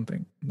Terrorist or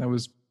something. That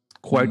was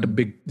quite a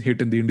big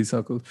hit in the indie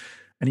circle.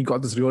 And he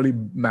got this really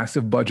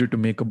massive budget to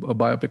make a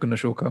biopic on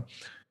Ashoka.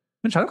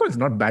 And Shah Rukh Khan is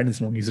not bad in this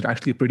movie. He's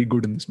actually pretty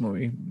good in this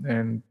movie.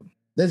 And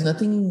there's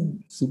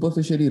nothing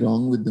superficially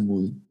wrong with the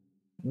movie.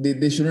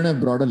 They shouldn't have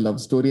brought a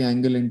love story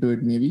angle into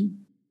it, maybe.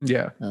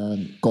 Yeah.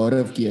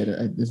 Kaurav Ki,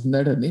 isn't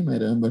that her name? I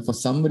remember. For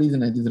some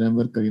reason, I just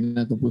remember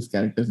Kareena Kapoor's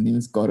character's name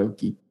is Kaurav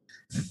Ki.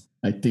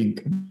 I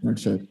think. I'm not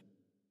sure.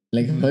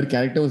 Like, her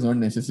character was not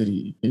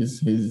necessary.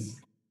 His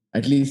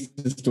at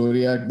least the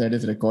story arc that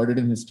is recorded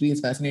in history is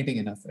fascinating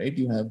enough, right?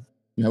 You have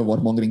a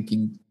warmongering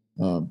king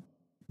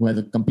who has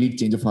a complete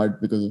change of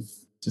heart because of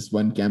just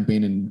one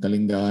campaign in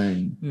Kalinga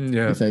and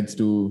decides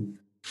to...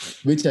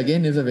 Which,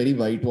 again, is a very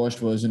whitewashed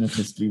version of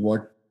history.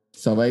 What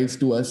survives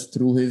to us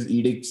through his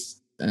edicts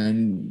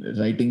and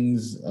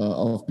writings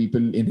of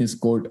people in his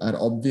court are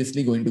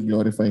obviously going to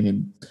glorify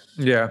him.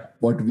 Yeah.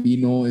 What we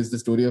know is the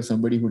story of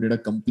somebody who did a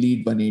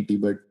complete 180,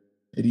 but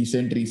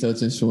recent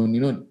research has shown,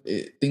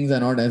 things are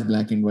not as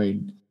black and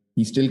white.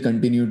 He still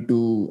continued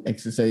to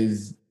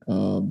exercise,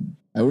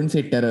 I wouldn't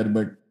say terror,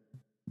 but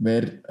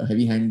where a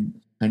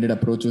heavy-handed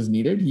approach was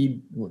needed,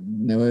 he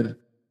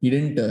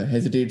didn't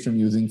hesitate from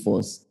using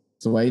force.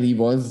 So while he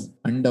was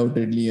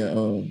undoubtedly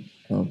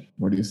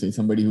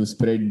somebody who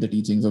spread the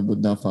teachings of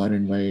Buddha far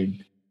and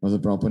wide, was a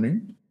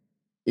proponent,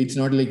 it's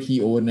not like he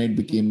overnight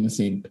became a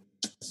saint.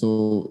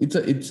 So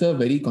it's a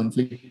very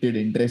conflicted,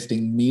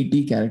 interesting,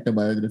 meaty character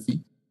biography,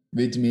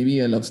 which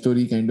maybe a love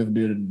story kind of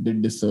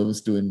did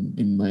disservice to,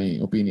 in my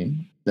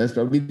opinion. That's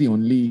probably the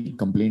only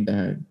complaint I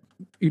had.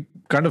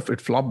 It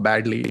flopped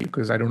badly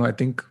because I don't know. I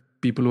think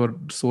people were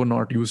so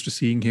not used to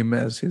seeing him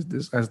as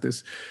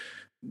this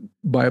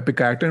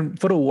biopic actor, and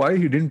for a while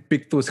he didn't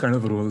pick those kind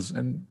of roles,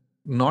 and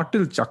not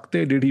till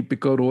Chakte did he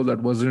pick a role that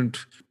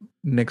wasn't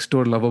next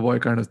door lover boy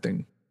kind of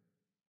thing.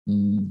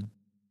 Yeah,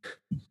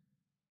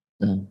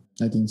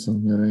 I think so.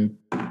 You're right.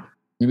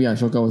 Maybe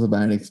Ashoka was a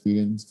bad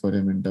experience for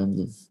him in terms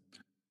of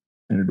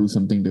trying to do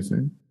something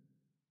different.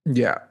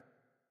 Yeah,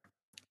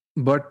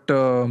 but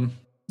no,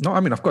 I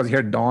mean, of course he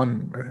had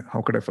Dawn.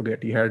 How could I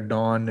forget? He had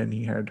Dawn, and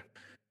he had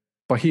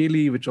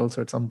Paheli, which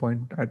also at some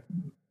point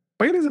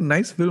Paheli is a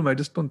nice film. I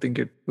just don't think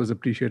it was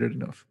appreciated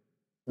enough.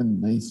 A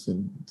nice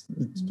film.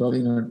 It's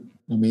probably not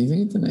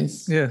amazing. It's a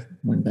nice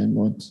one-time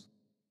watch.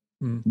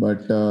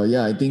 But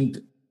I think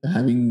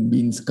having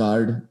been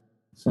scarred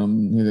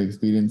from his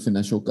experience in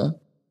Ashoka,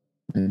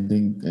 I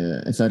think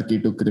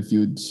SRK took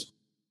refuge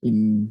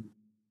in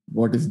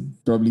what is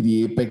probably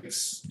the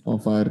apex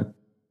of our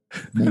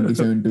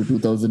 97 to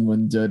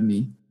 2001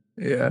 journey.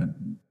 Yeah.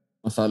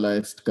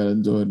 Masala-est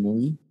Karan Johar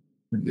movie.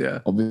 Yeah.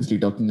 Obviously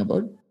talking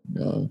about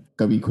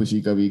Kabhi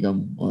Khushi Kabhi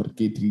Gum, or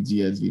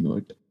K3G as we know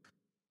it.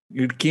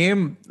 It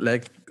came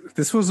like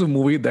this was a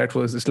movie that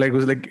was it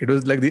was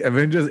like the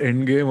Avengers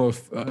Endgame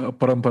of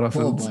Parampara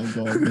films. Oh my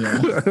god! Yeah.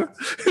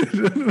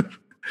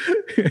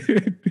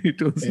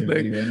 It was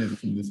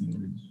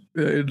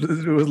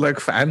it was like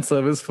fan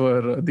service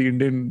for the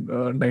Indian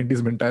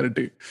 90s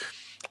mentality.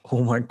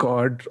 Oh my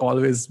god!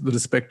 Always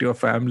respect your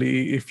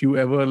family. If you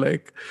ever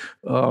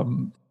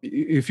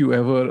if you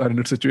ever are in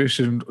a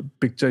situation,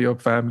 picture your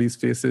family's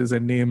faces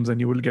and names and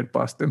you will get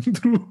past them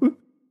through.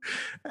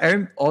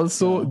 And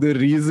also the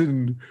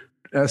reason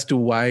as to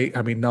why,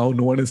 I mean, now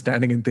no one is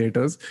standing in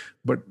theaters,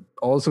 but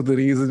also the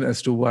reason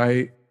as to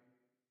why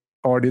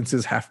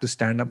audiences have to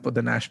stand up for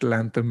the national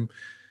anthem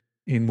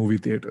in movie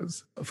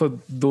theaters. For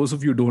those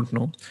of you who don't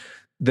know,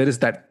 there is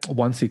that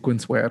one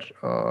sequence where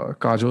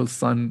Kajol's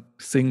son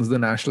sings the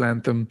national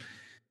anthem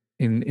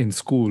in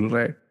school,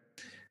 right?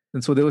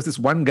 And so there was this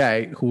one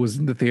guy who was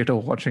in the theater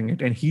watching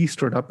it, and he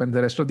stood up, and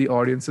the rest of the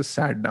audience just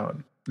sat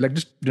down, like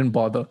just didn't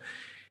bother.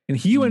 And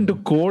he went to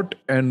court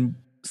and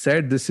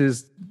said this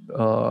is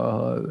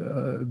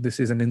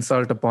an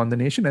insult upon the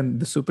nation,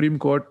 and the Supreme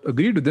Court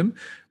agreed with him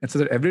and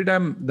said that every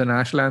time the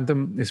national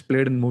anthem is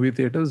played in movie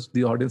theaters,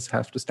 the audience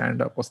has to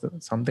stand up or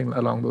something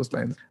along those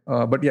lines.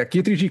 But yeah,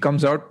 K3G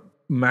comes out,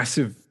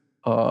 massive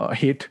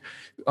hit.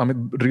 I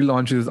mean,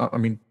 relaunches. I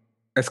mean,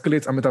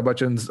 escalates Amitabh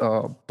Bachchan's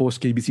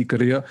post KBC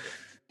career.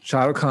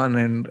 Shah Rukh Khan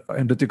and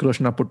Hrithik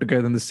Roshan are put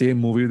together in the same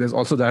movie. There's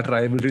also that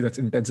rivalry that's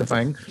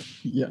intensifying.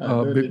 Yeah,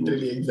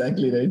 literally,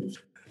 exactly right.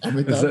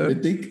 Amitabh,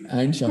 Hrithik,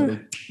 and Shah Rukh.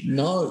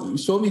 Now,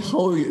 show me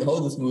how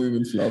this movie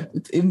will flop.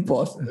 It's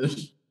impossible.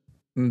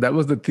 That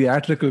was the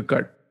theatrical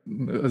cut.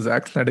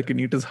 Zack Snyder can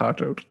eat his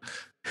heart out.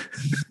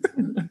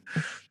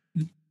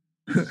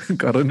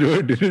 Karan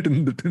Johar did it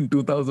in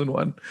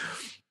 2001.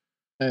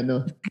 I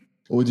know.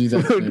 OG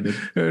Zack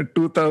Snyder.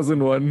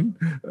 2001,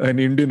 An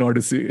Indian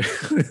Odyssey.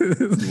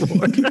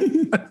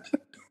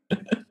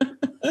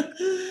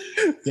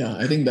 Yeah,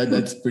 I think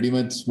that's pretty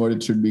much what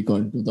it should be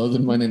called.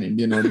 2001, An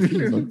Indian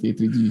Odyssey is what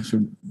K3G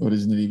should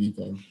originally be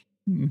called.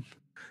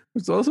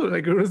 It's also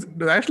like it was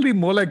actually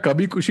more like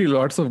Kabhi Kushi,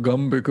 lots of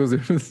gum, because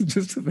it was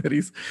just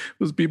it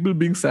was people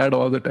being sad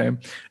all the time.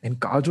 And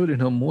Kajol in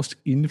her most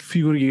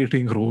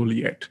infuriating role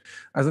yet.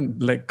 As in,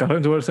 like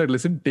Karan Johar said,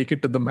 listen, take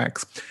it to the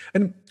max.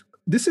 And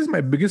this is my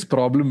biggest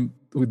problem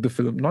with the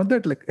film. Not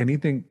that like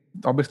anything,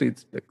 obviously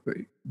it's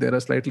like there are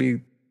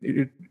slightly,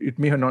 it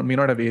may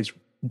not have aged,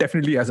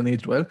 definitely hasn't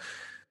aged well.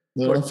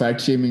 There's a lot of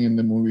fat shaming in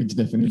the movie, which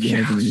definitely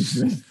hasn't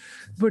aged well.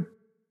 But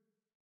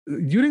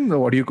during the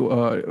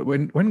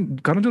when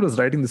Karan Johar was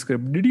writing the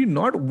script, did he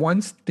not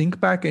once think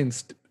back and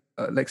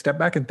step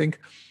back and think,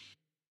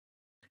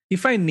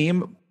 if I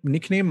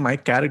nickname my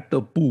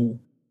character Pooh?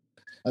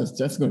 I was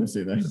just going to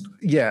say that.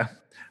 Yeah.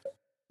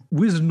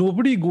 Was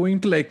nobody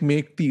going to like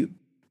make the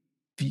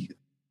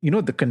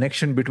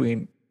connection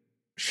between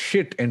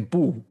shit and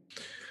Pooh?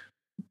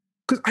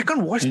 Because I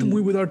can't watch the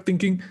movie without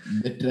thinking.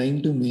 They're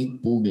trying to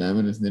make Pooh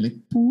glamorous. They're like,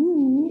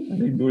 Pooh,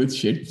 and I know it's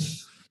shit.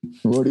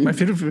 My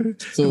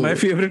favorite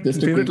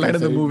line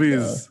of the movie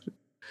is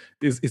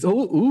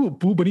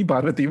Pooh Bani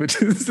Parvati,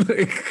 which is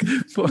like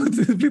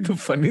possibly the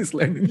funniest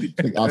line in the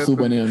like Aasu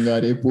Bane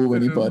Angare, Pooh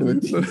Bani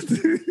Parvati.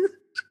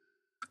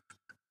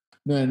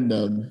 No,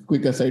 and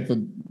quick aside for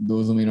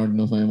those who may not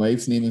know, my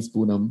wife's name is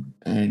Poonam,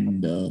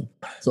 and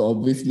so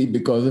obviously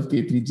because of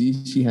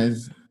K3G, she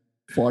has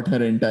fought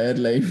her entire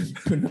life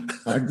to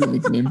not be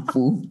nicknamed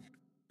Pooh.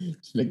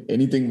 It's like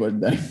anything but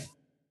that.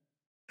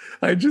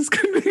 I just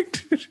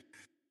connected.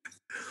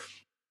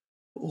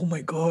 Oh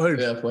my god!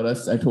 Yeah, for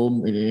us at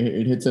home,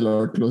 it hits a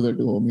lot closer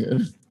to home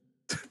here.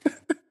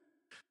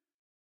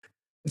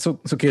 So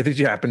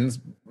K3G happens,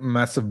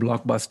 massive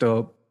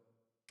blockbuster.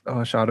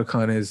 Shah Rukh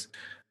Khan is.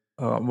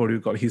 What do you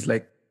call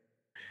it?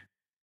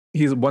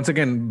 He's once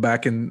again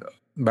back in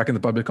the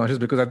public conscious,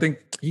 because I think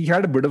he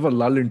had a bit of a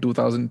lull in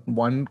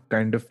 2001,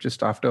 kind of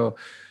just after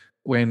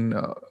when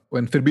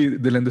Fir Bhi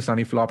Dil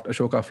Hindustani flopped,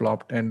 Ashoka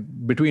flopped,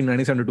 and between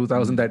 97 to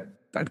 2000,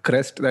 that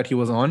crest that he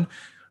was on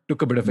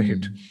took a bit of a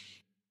hit.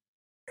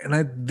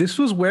 And this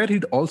was where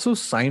he'd also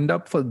signed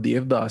up for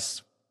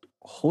Devdas.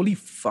 Holy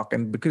fuck!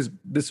 And because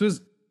this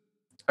was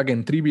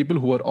again three people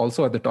who were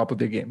also at the top of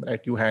their game,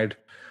 right? You had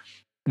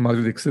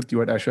Madhuri Dixit, you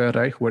had Aishwarya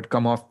Rai, who had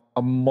come off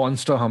a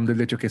monster Hum Dil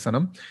De Chuke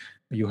Sanam.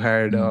 You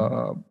had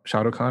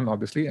Shah Rukh Khan,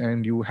 obviously,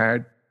 and you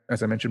had,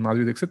 as I mentioned,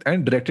 Madhuri Dixit,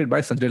 and directed by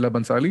Sanjay Leela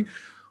Bhansali,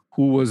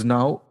 who was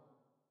now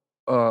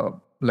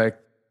like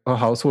a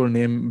household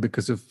name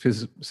because of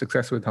his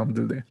success with Hum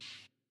Dil De.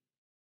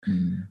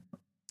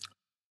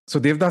 So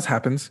Devdas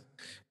happens,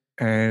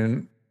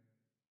 and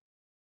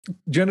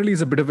generally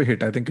is a bit of a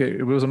hit. I think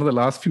it was one of the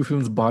last few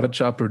films Bharat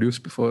Shah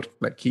produced before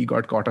like he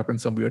got caught up in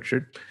some weird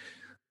shit.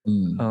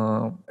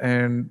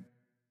 And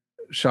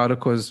Shah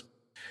Rukh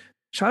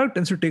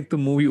tends to take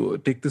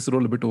this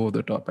role a bit over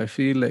the top. I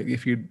feel like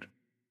if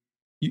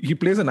he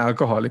plays an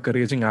alcoholic, a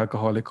raging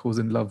alcoholic who's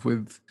in love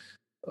with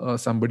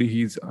somebody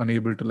he's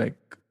unable to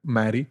like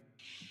marry,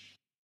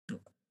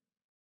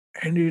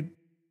 and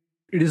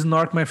it is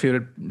not my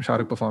favorite Shah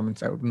Rukh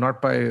performance out, not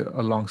by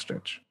a long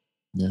stretch.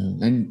 Yeah,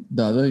 and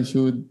the other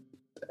issue,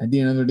 at the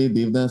end of the day,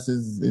 Devdas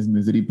is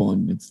misery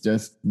porn. It's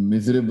just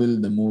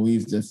miserable. The movie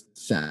is just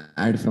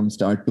sad from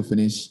start to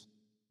finish.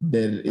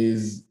 There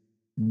is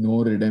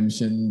no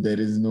redemption. There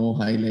is no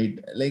highlight.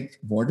 Like,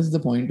 what is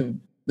the point of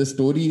the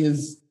story?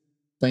 Is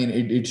fine.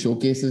 It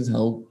showcases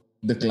how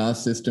the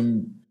class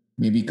system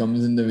maybe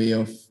comes in the way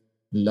of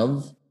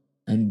love,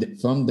 and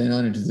from then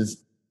on, it is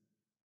just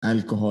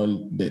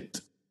alcohol,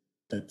 death.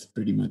 That's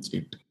pretty much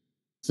it.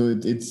 So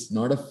it's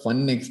not a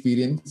fun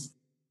experience.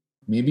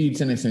 Maybe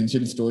it's an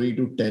essential story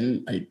to tell.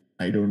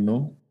 I don't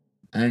know.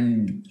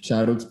 And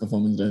Shah Rukh's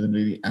performance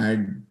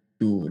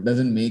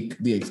doesn't make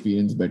the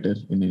experience better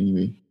in any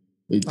way.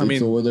 It's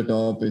over the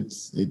top.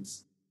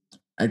 It's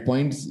at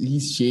points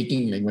he's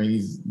shaking like when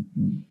he's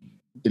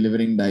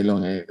delivering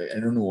dialogue. I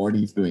don't know what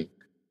he's doing.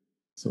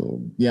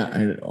 So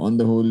yeah, on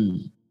the whole,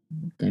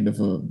 kind of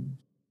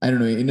I don't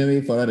know. In a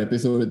way, for our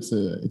episode,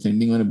 it's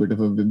ending on a bit of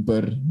a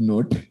whimper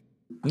note.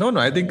 No,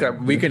 I think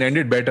we can end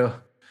it better.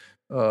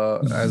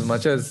 As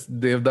much as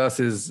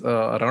Devdas is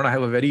around, I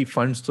have a very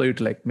fun story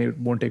to like. Maybe it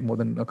won't take more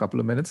than a couple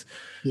of minutes.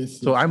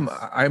 So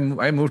I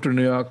moved to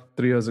New York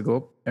 3 years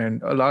ago,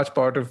 and a large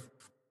part of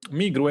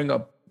me growing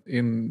up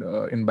in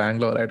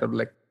Bangalore, right,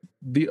 like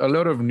the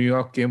allure of New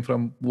York came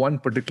from one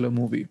particular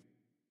movie,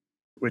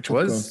 which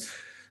was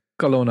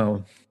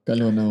Kalonao.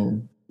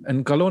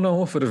 And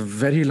Kalonao for a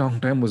very long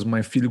time was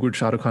my feel-good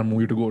Shah Rukh Khan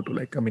movie to go to.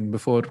 Like, I mean,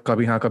 before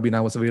Kabhi Haan Kabhi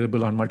Na was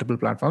available on multiple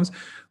platforms,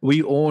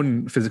 we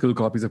own physical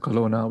copies of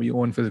Kalonao. We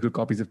own physical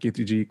copies of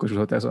K3G, Kuch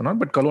Hota Hai So On.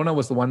 But Kalonao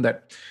was the one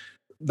that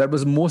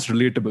was most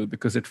relatable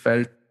because it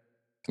felt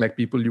like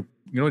people you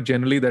know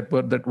generally that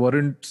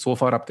weren't so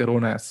far up their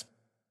own ass.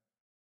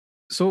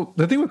 So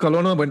the thing with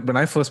Kalonao, when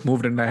I first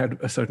moved in, I had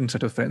a certain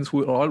set of friends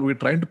who were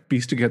trying to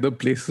piece together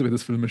places where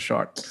this film is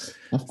shot.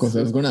 Of course, I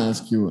was going to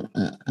ask you.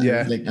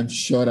 I'm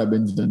sure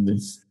Abhin's done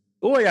this.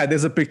 Oh yeah,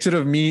 there's a picture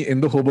of me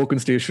in the Hoboken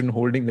station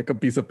holding like a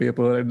piece of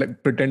paper and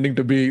like pretending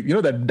to be,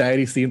 that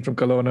diary scene from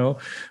Kalonao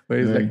where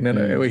he's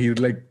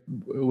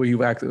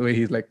where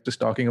he's like just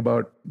talking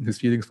about his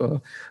feelings for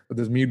her. But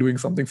there's me doing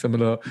something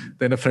similar.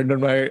 Then a friend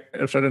and I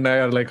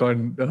are like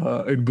on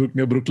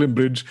near Brooklyn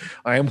Bridge.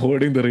 I am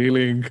holding the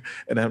railing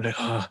and I'm like,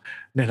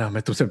 Naina,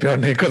 main tumse pyar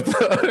nahi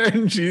karta.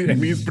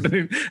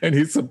 and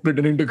he's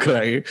pretending to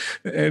cry.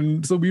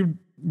 And so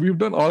we've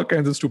done all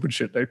kinds of stupid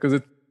shit, right?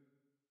 Because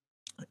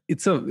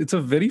it's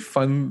a very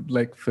fun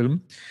like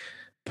film,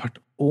 but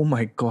oh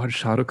my god,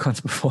 Shah Rukh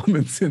Khan's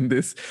performance in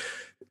this,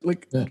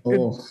 like, I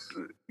don't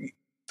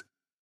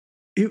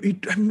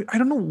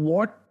know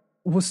what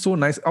was so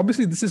nice.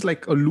 Obviously, this is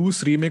like a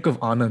loose remake of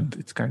Anand.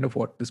 It's kind of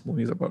what this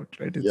movie is about,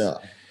 right?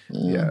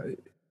 Yeah.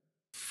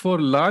 For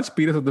large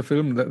periods of the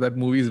film, that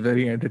movie is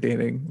very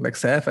entertaining. Like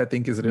Saif, I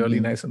think, is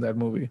really nice in that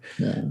movie.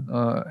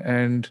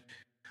 And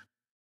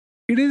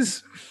it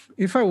is.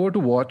 If I were to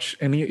watch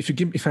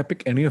if I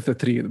pick any of the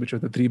three, which are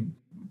the three,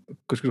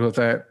 Kuch Kuch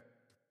Hota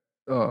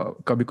Hai,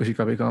 Kabhi Khushi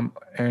Kabhi Gum,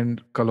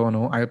 and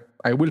Kalonao,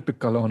 I will pick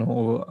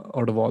Kalonao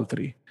out of all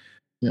three.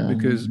 Yeah,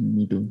 because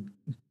me too.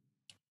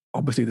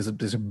 Obviously,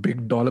 there's a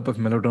big dollop of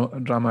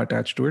melodrama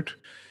attached to it,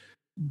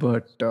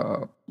 but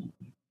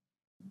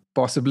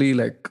possibly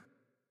like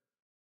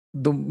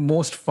the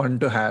most fun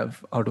to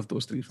have out of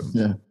those three films.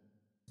 Yeah,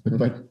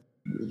 but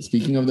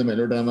speaking of the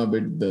melodrama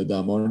bit, the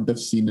amount of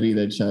scenery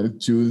that Shah Rukh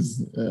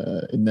chews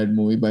in that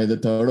movie, by the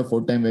third or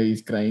fourth time where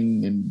he's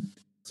crying and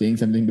saying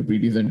something to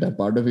Preeti Zinta,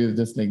 part of it is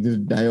just like,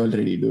 just die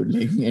already, dude.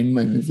 Like, end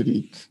my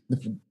misery.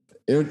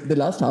 The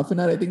last half an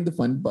hour, I think the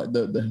fun part,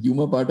 the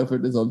humor part of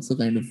it is also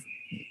kind of,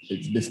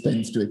 it's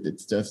dispensed with.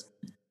 It's just,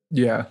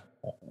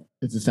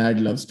 it's a sad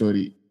love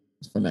story,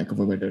 for lack of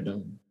a better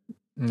term.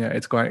 Yeah,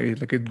 it's quite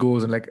like it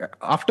goes and like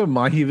after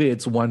Mahi Ve,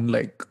 it's one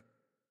like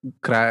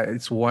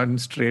it's one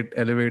straight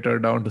elevator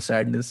down to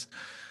sadness.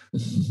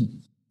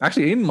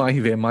 Actually, in Mahi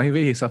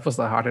Ve, he suffers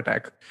a heart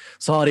attack.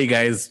 Sorry,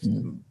 guys.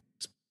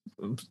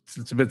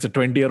 It's a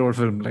 20-year-old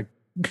film. Like,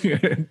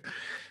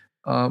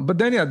 but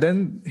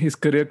then his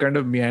career kind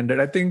of meandered.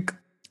 I think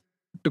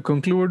to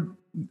conclude,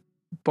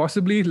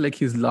 possibly like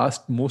his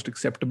last most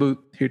acceptable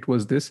hit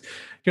was this.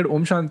 He had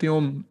Om Shanti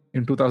Om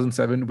in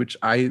 2007, which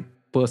I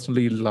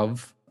personally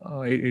love.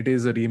 It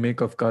is a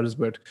remake of Karz,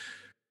 but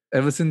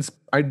ever since,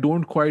 I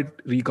don't quite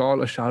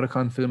recall a Shah Rukh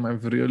Khan film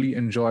I've really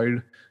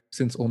enjoyed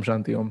since Om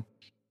Shanti Om.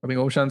 I mean,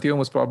 Om Shanti Om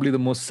was probably the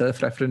most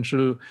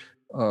self-referential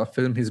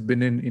film he's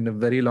been in a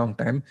very long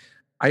time.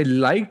 I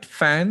liked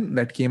Fan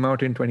that came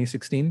out in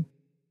 2016.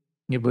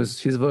 It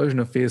was his version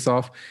of Face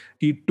Off.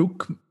 He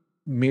took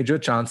major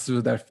chances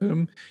with that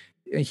film.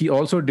 He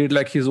also did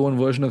like his own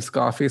version of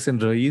Scarface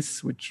and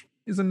Rais, which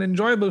is an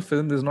enjoyable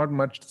film. There's not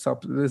much.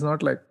 There's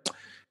not like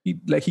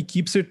he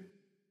keeps it.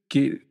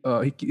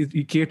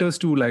 He caters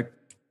to like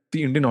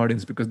the Indian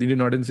audience because the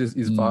Indian audience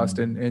is vast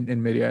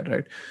and myriad,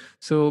 right?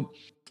 So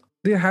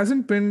there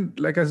hasn't been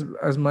like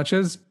as much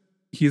as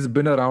he's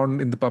been around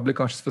in the public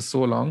conscious for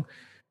so long.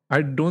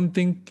 I don't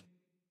think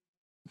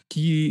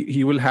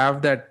he will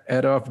have that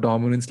era of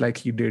dominance like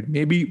he did.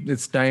 Maybe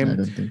it's time. I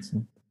don't think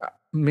so.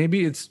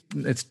 Maybe it's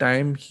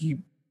time he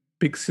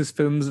picks his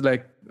films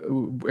like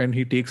and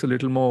he takes a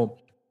little more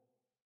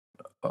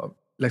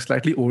like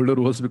slightly older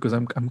roles, because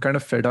I'm kind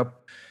of fed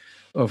up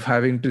of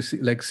having to see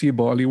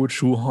Bollywood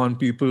shoehorn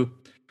people,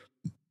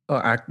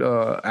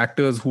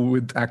 actors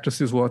with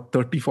actresses who are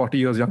 30, 40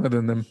 years younger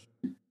than them.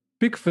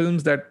 Pick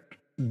films that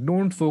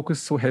don't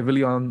focus so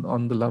heavily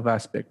on the love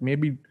aspect.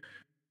 Maybe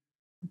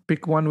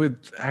pick one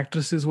with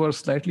actresses who are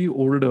slightly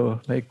older,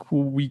 like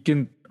who we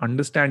can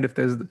understand if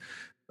there's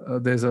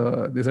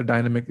a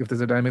dynamic, if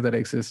there's a dynamic that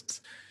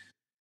exists.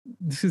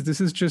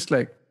 This is just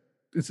like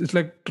it's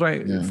like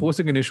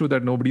forcing an issue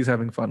that nobody's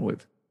having fun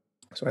with.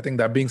 So I think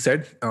that being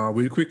said,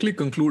 we'll quickly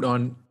conclude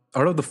on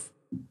out of the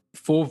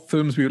 4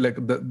 films we like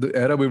the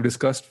era we've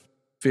discussed.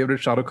 Favorite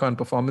Shah Rukh Khan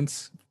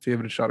performance,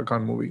 favorite Shah Rukh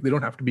Khan movie. They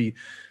don't have to be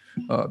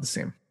the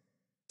same.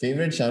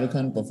 Favorite Shah Rukh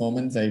Khan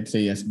performance, I'd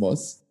say Yes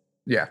Boss.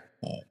 Yeah.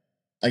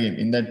 Again,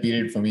 in that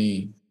period for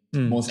me,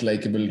 most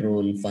likable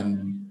role,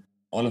 fun,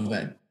 all of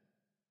that.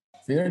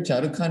 Favorite Shah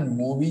Rukh Khan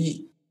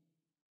movie,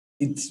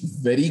 it's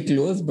very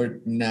close,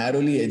 but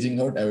narrowly edging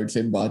out, I would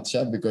say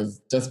Baadshah,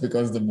 because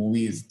the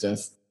movie is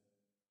just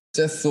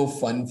so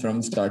fun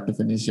from start to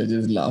finish. You're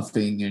just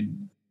laughing,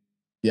 and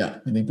yeah,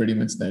 I think pretty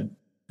much that.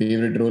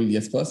 Favorite role,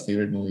 Yes Boss.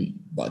 Favorite movie,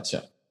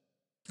 Baadshah.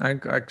 I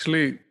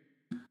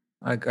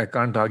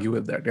can't argue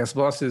with that. Yes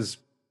Boss is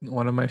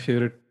one of my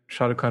favorite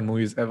Shah Rukh Khan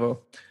movies ever,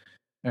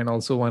 and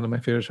also one of my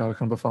favorite Shah Rukh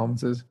Khan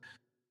performances.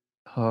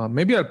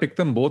 Maybe I'll pick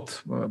them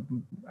both,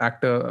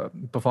 actor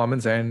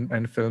performance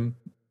and film.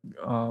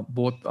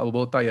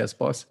 Both are Yes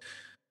Boss.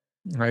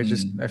 I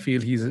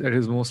feel he's at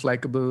his most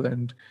likable,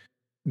 and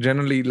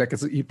generally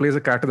he plays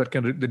a character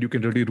that you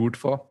can really root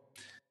for.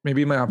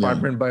 Maybe my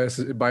apartment bias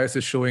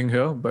is showing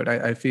here, but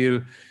I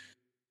feel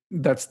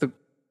that's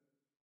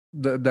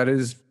that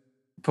is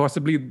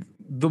possibly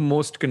the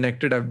most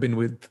connected I've been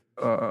with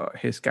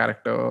his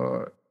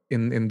character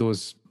in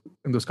those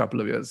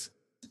couple of years.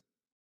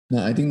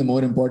 Now, I think the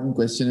more important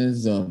question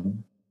is,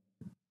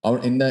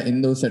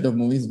 in those set of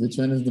movies, which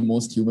one is the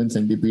most human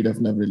centipede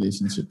of love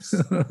relationships?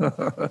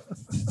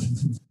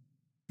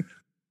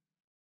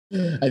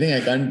 I think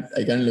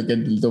I can't look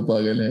at Dil To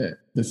Pagal Hai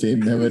the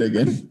same never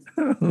again.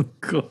 Oh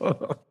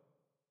God.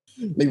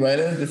 Like while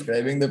I was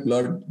describing the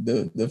plot,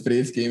 the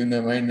phrase came in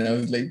my mind, and I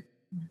was like,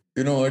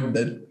 you know what?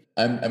 That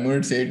I'm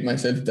going to say it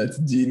myself. That's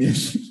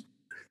genius.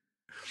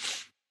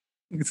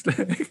 It's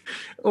like,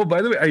 oh,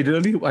 by the way,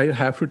 I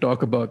have to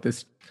talk about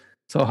this.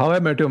 So, How I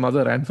Met Your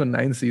Mother ran for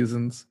 9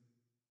 seasons,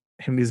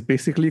 and it's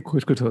basically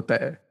kuch kuch hota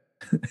hai.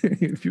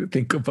 If you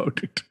think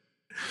about it,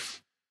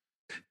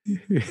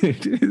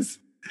 it is.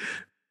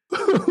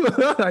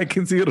 I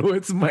can see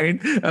Rohit's mind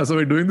as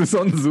we're doing this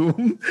on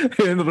Zoom,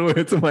 and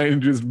Rohit's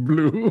mind just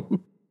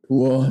blew.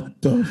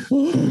 What the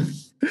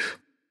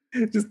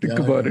fuck? Just think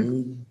about it.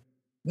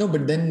 No,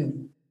 but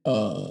then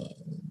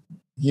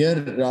here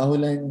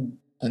Rahul and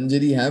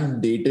Anjali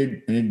have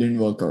dated and it didn't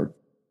work out.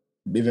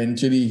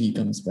 Eventually he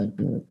comes back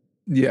to her.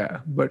 Yeah,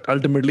 but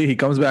ultimately he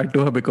comes back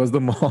to her because the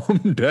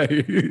mom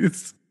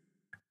dies.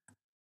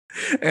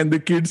 And the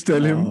kids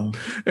tell him,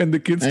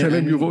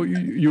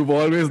 you've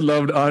always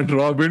loved Aunt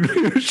Robin.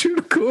 You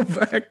should go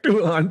back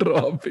to Aunt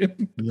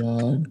Robin.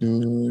 Yeah,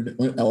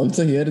 dude.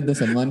 Also here, the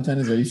Salman Khan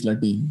is very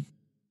slutty.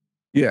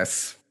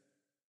 Yes.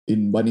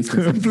 In Bunny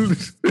Simpson.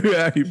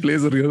 Yeah, he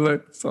plays a real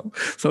life.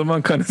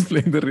 Salman Khan is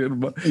playing the real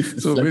one.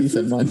 So slutty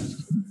Salman.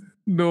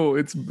 No,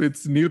 it's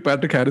Neil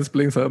Patrick Harris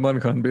playing Salman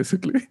Khan,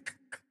 basically.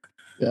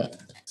 Yeah.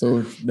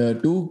 So the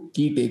 2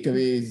 key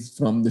takeaways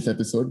from this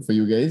episode for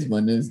you guys.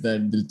 One is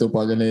that Dil To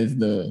Pagal Hai is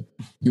the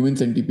human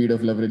centipede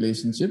of love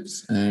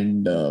relationships,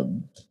 and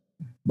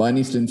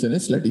Barney Stinson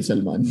is slutty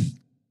Salman.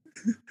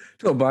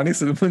 No, Barney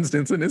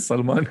Stinson is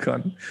Salman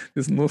Khan.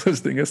 There's no such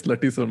thing as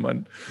slutty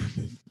Salman.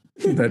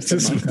 That's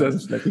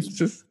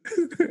just.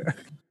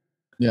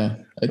 Yeah,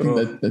 I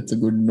think that's a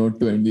good note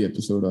to end the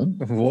episode on.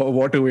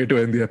 What a way to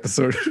end the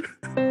episode.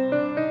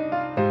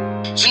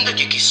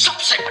 जिंदगी की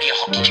सबसे बढ़िया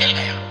hockey खेल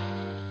गया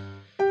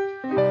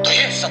तो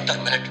ये 70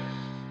 minute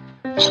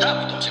खुदा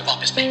भी तुमसे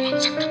वापस नहीं मांग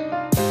सकता.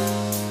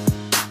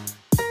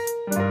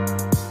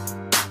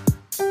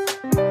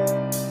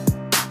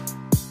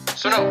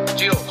 सुनो,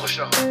 जियो, खुश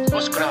रहो,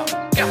 मुस्कुराओ,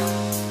 क्या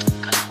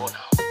कल हो ना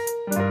हो.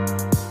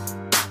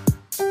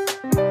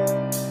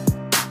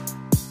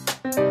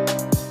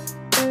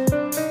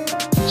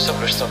 सब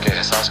रिश्तों के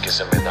एहसास की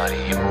जिम्मेदारी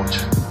ये बोझ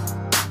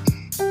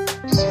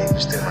किसी एक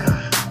रिश्ते में ना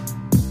है.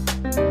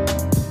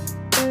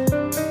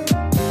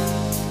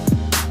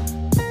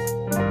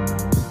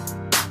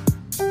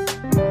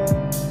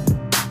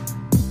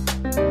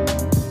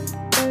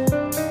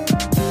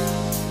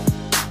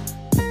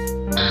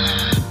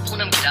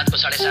 पूनम की रात को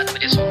 7:30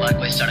 बजे सोमवार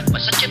को इस सड़क पर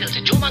सच्चे दिल से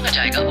जो मांगा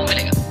जाएगा वो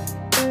मिलेगा.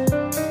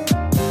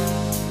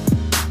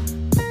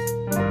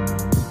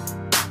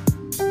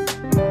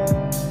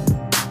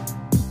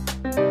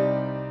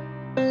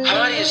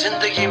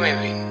 जिंदगी में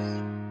भी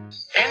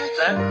एंड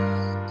तक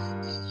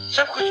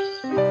सब कुछ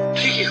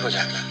ठीक ही हो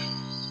जाता है.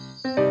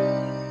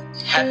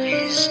 Happy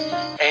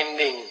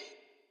ending